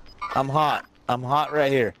 I'm hot. I'm hot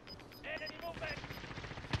right here. Enemy movement.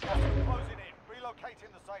 Gas is closing in. Relocating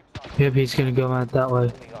the safe zone. Yep, he's gonna go out that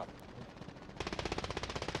way.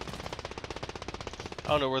 I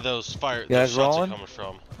don't know where those guys those shots rolling? are coming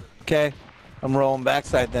from. Okay. I'm rolling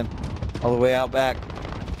backside then. All the way out back.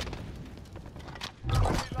 Enemy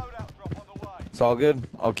loadout drop on the way. It's all good.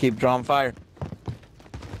 I'll keep drawing fire.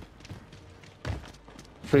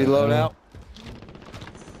 Free loadout.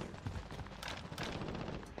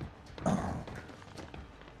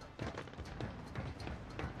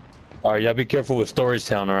 Alright, y'all be careful with Storage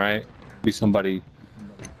Town, alright? Be somebody.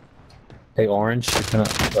 Hey, Orange,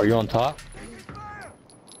 are you on top?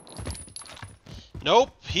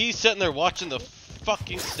 Nope, he's sitting there watching the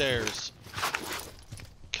fucking stairs.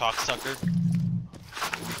 Cocksucker.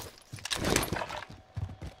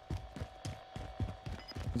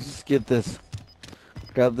 Just get this.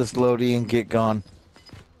 Grab this Lodi and get gone.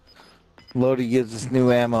 Lodi gives us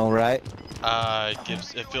new ammo, right?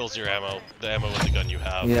 It fills your ammo, the ammo with the gun you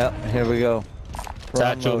have. Yep, here we go.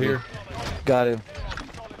 Satchel Lodi. here. Got him.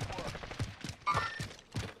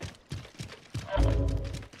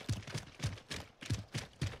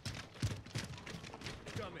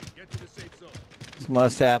 This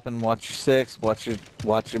must happen. Watch your six. Watch your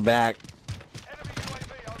back. Enemy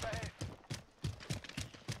UAV overhead.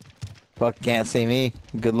 Fuck, can't see me.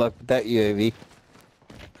 Good luck with that UAV.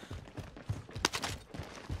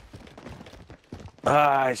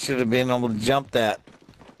 Ah, I should have been able to jump that.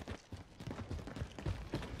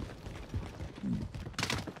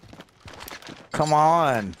 Come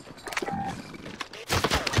on.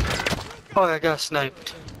 Oh, I got sniped.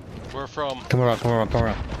 Where from? Come around, come around, come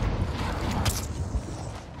around.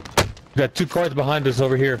 We got 2 cars behind us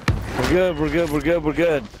over here. We're good, we're good, we're good, we're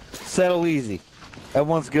good. Settle easy.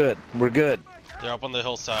 Everyone's good. We're good. They're up on the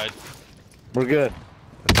hillside. We're good.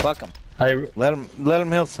 Fuck them. I Let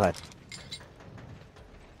them hillside.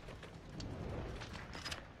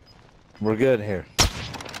 We're good here.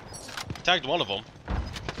 Tagged one of them.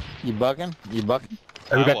 You bucking? You bucking?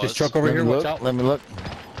 we I got was. this truck over Let here. me Watch look. out. Let me look.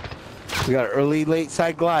 We got early, late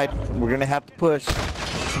side glide. We're gonna have to push.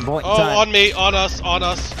 Some point in Oh, time. on me, on us, on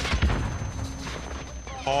us.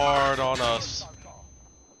 Hard on us.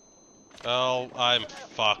 Oh, I'm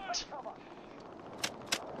fucked.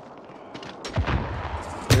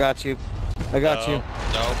 I got you. I got you.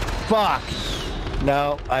 No. Fuck.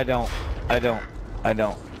 No, I don't. I don't. I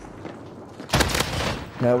don't.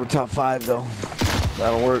 No, we're top 5 though.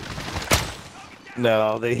 That'll work.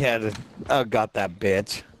 No, they had it. Oh, got that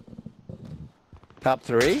bitch. Top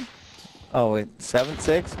 3? Oh wait,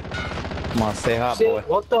 7-6. Come on, stay hot, boy.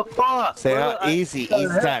 What the fuck? Stay hot. Easy,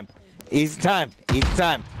 easy time. Easy time. Easy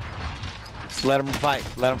time. Just let them fight.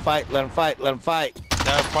 Let them fight. Let them fight. Let them fight.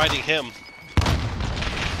 Now I'm fighting him.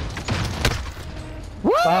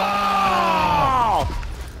 Woo! Oh,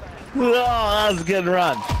 that was a good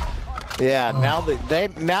run. Yeah, now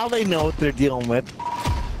they know what they're dealing with.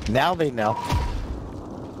 Now they know.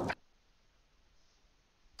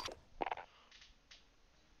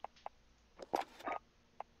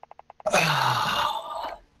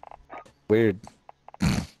 Weird.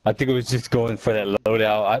 I think it was just going for that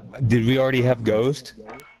loadout. Did we already have Ghost?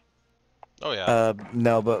 Oh yeah.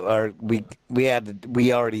 No, but we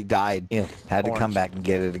already died. Yeah, had to come back and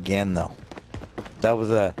get it again though. That was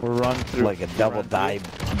a run through like a double buyback.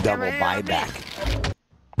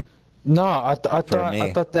 No, I thought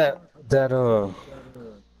that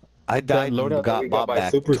I died loadout and got bought by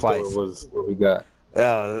back Superstore twice. was what we got.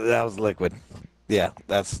 That was liquid. Yeah,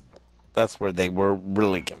 that's where they were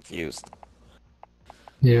really confused.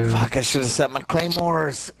 Yeah. Fuck, I should have set my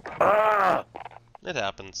claymores. Ah! It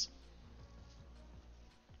happens.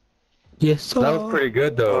 Yes, sir. That was pretty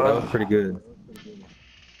good though. That was pretty good.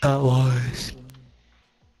 That was.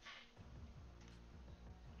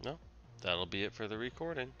 No, that'll be it for the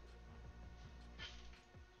recording.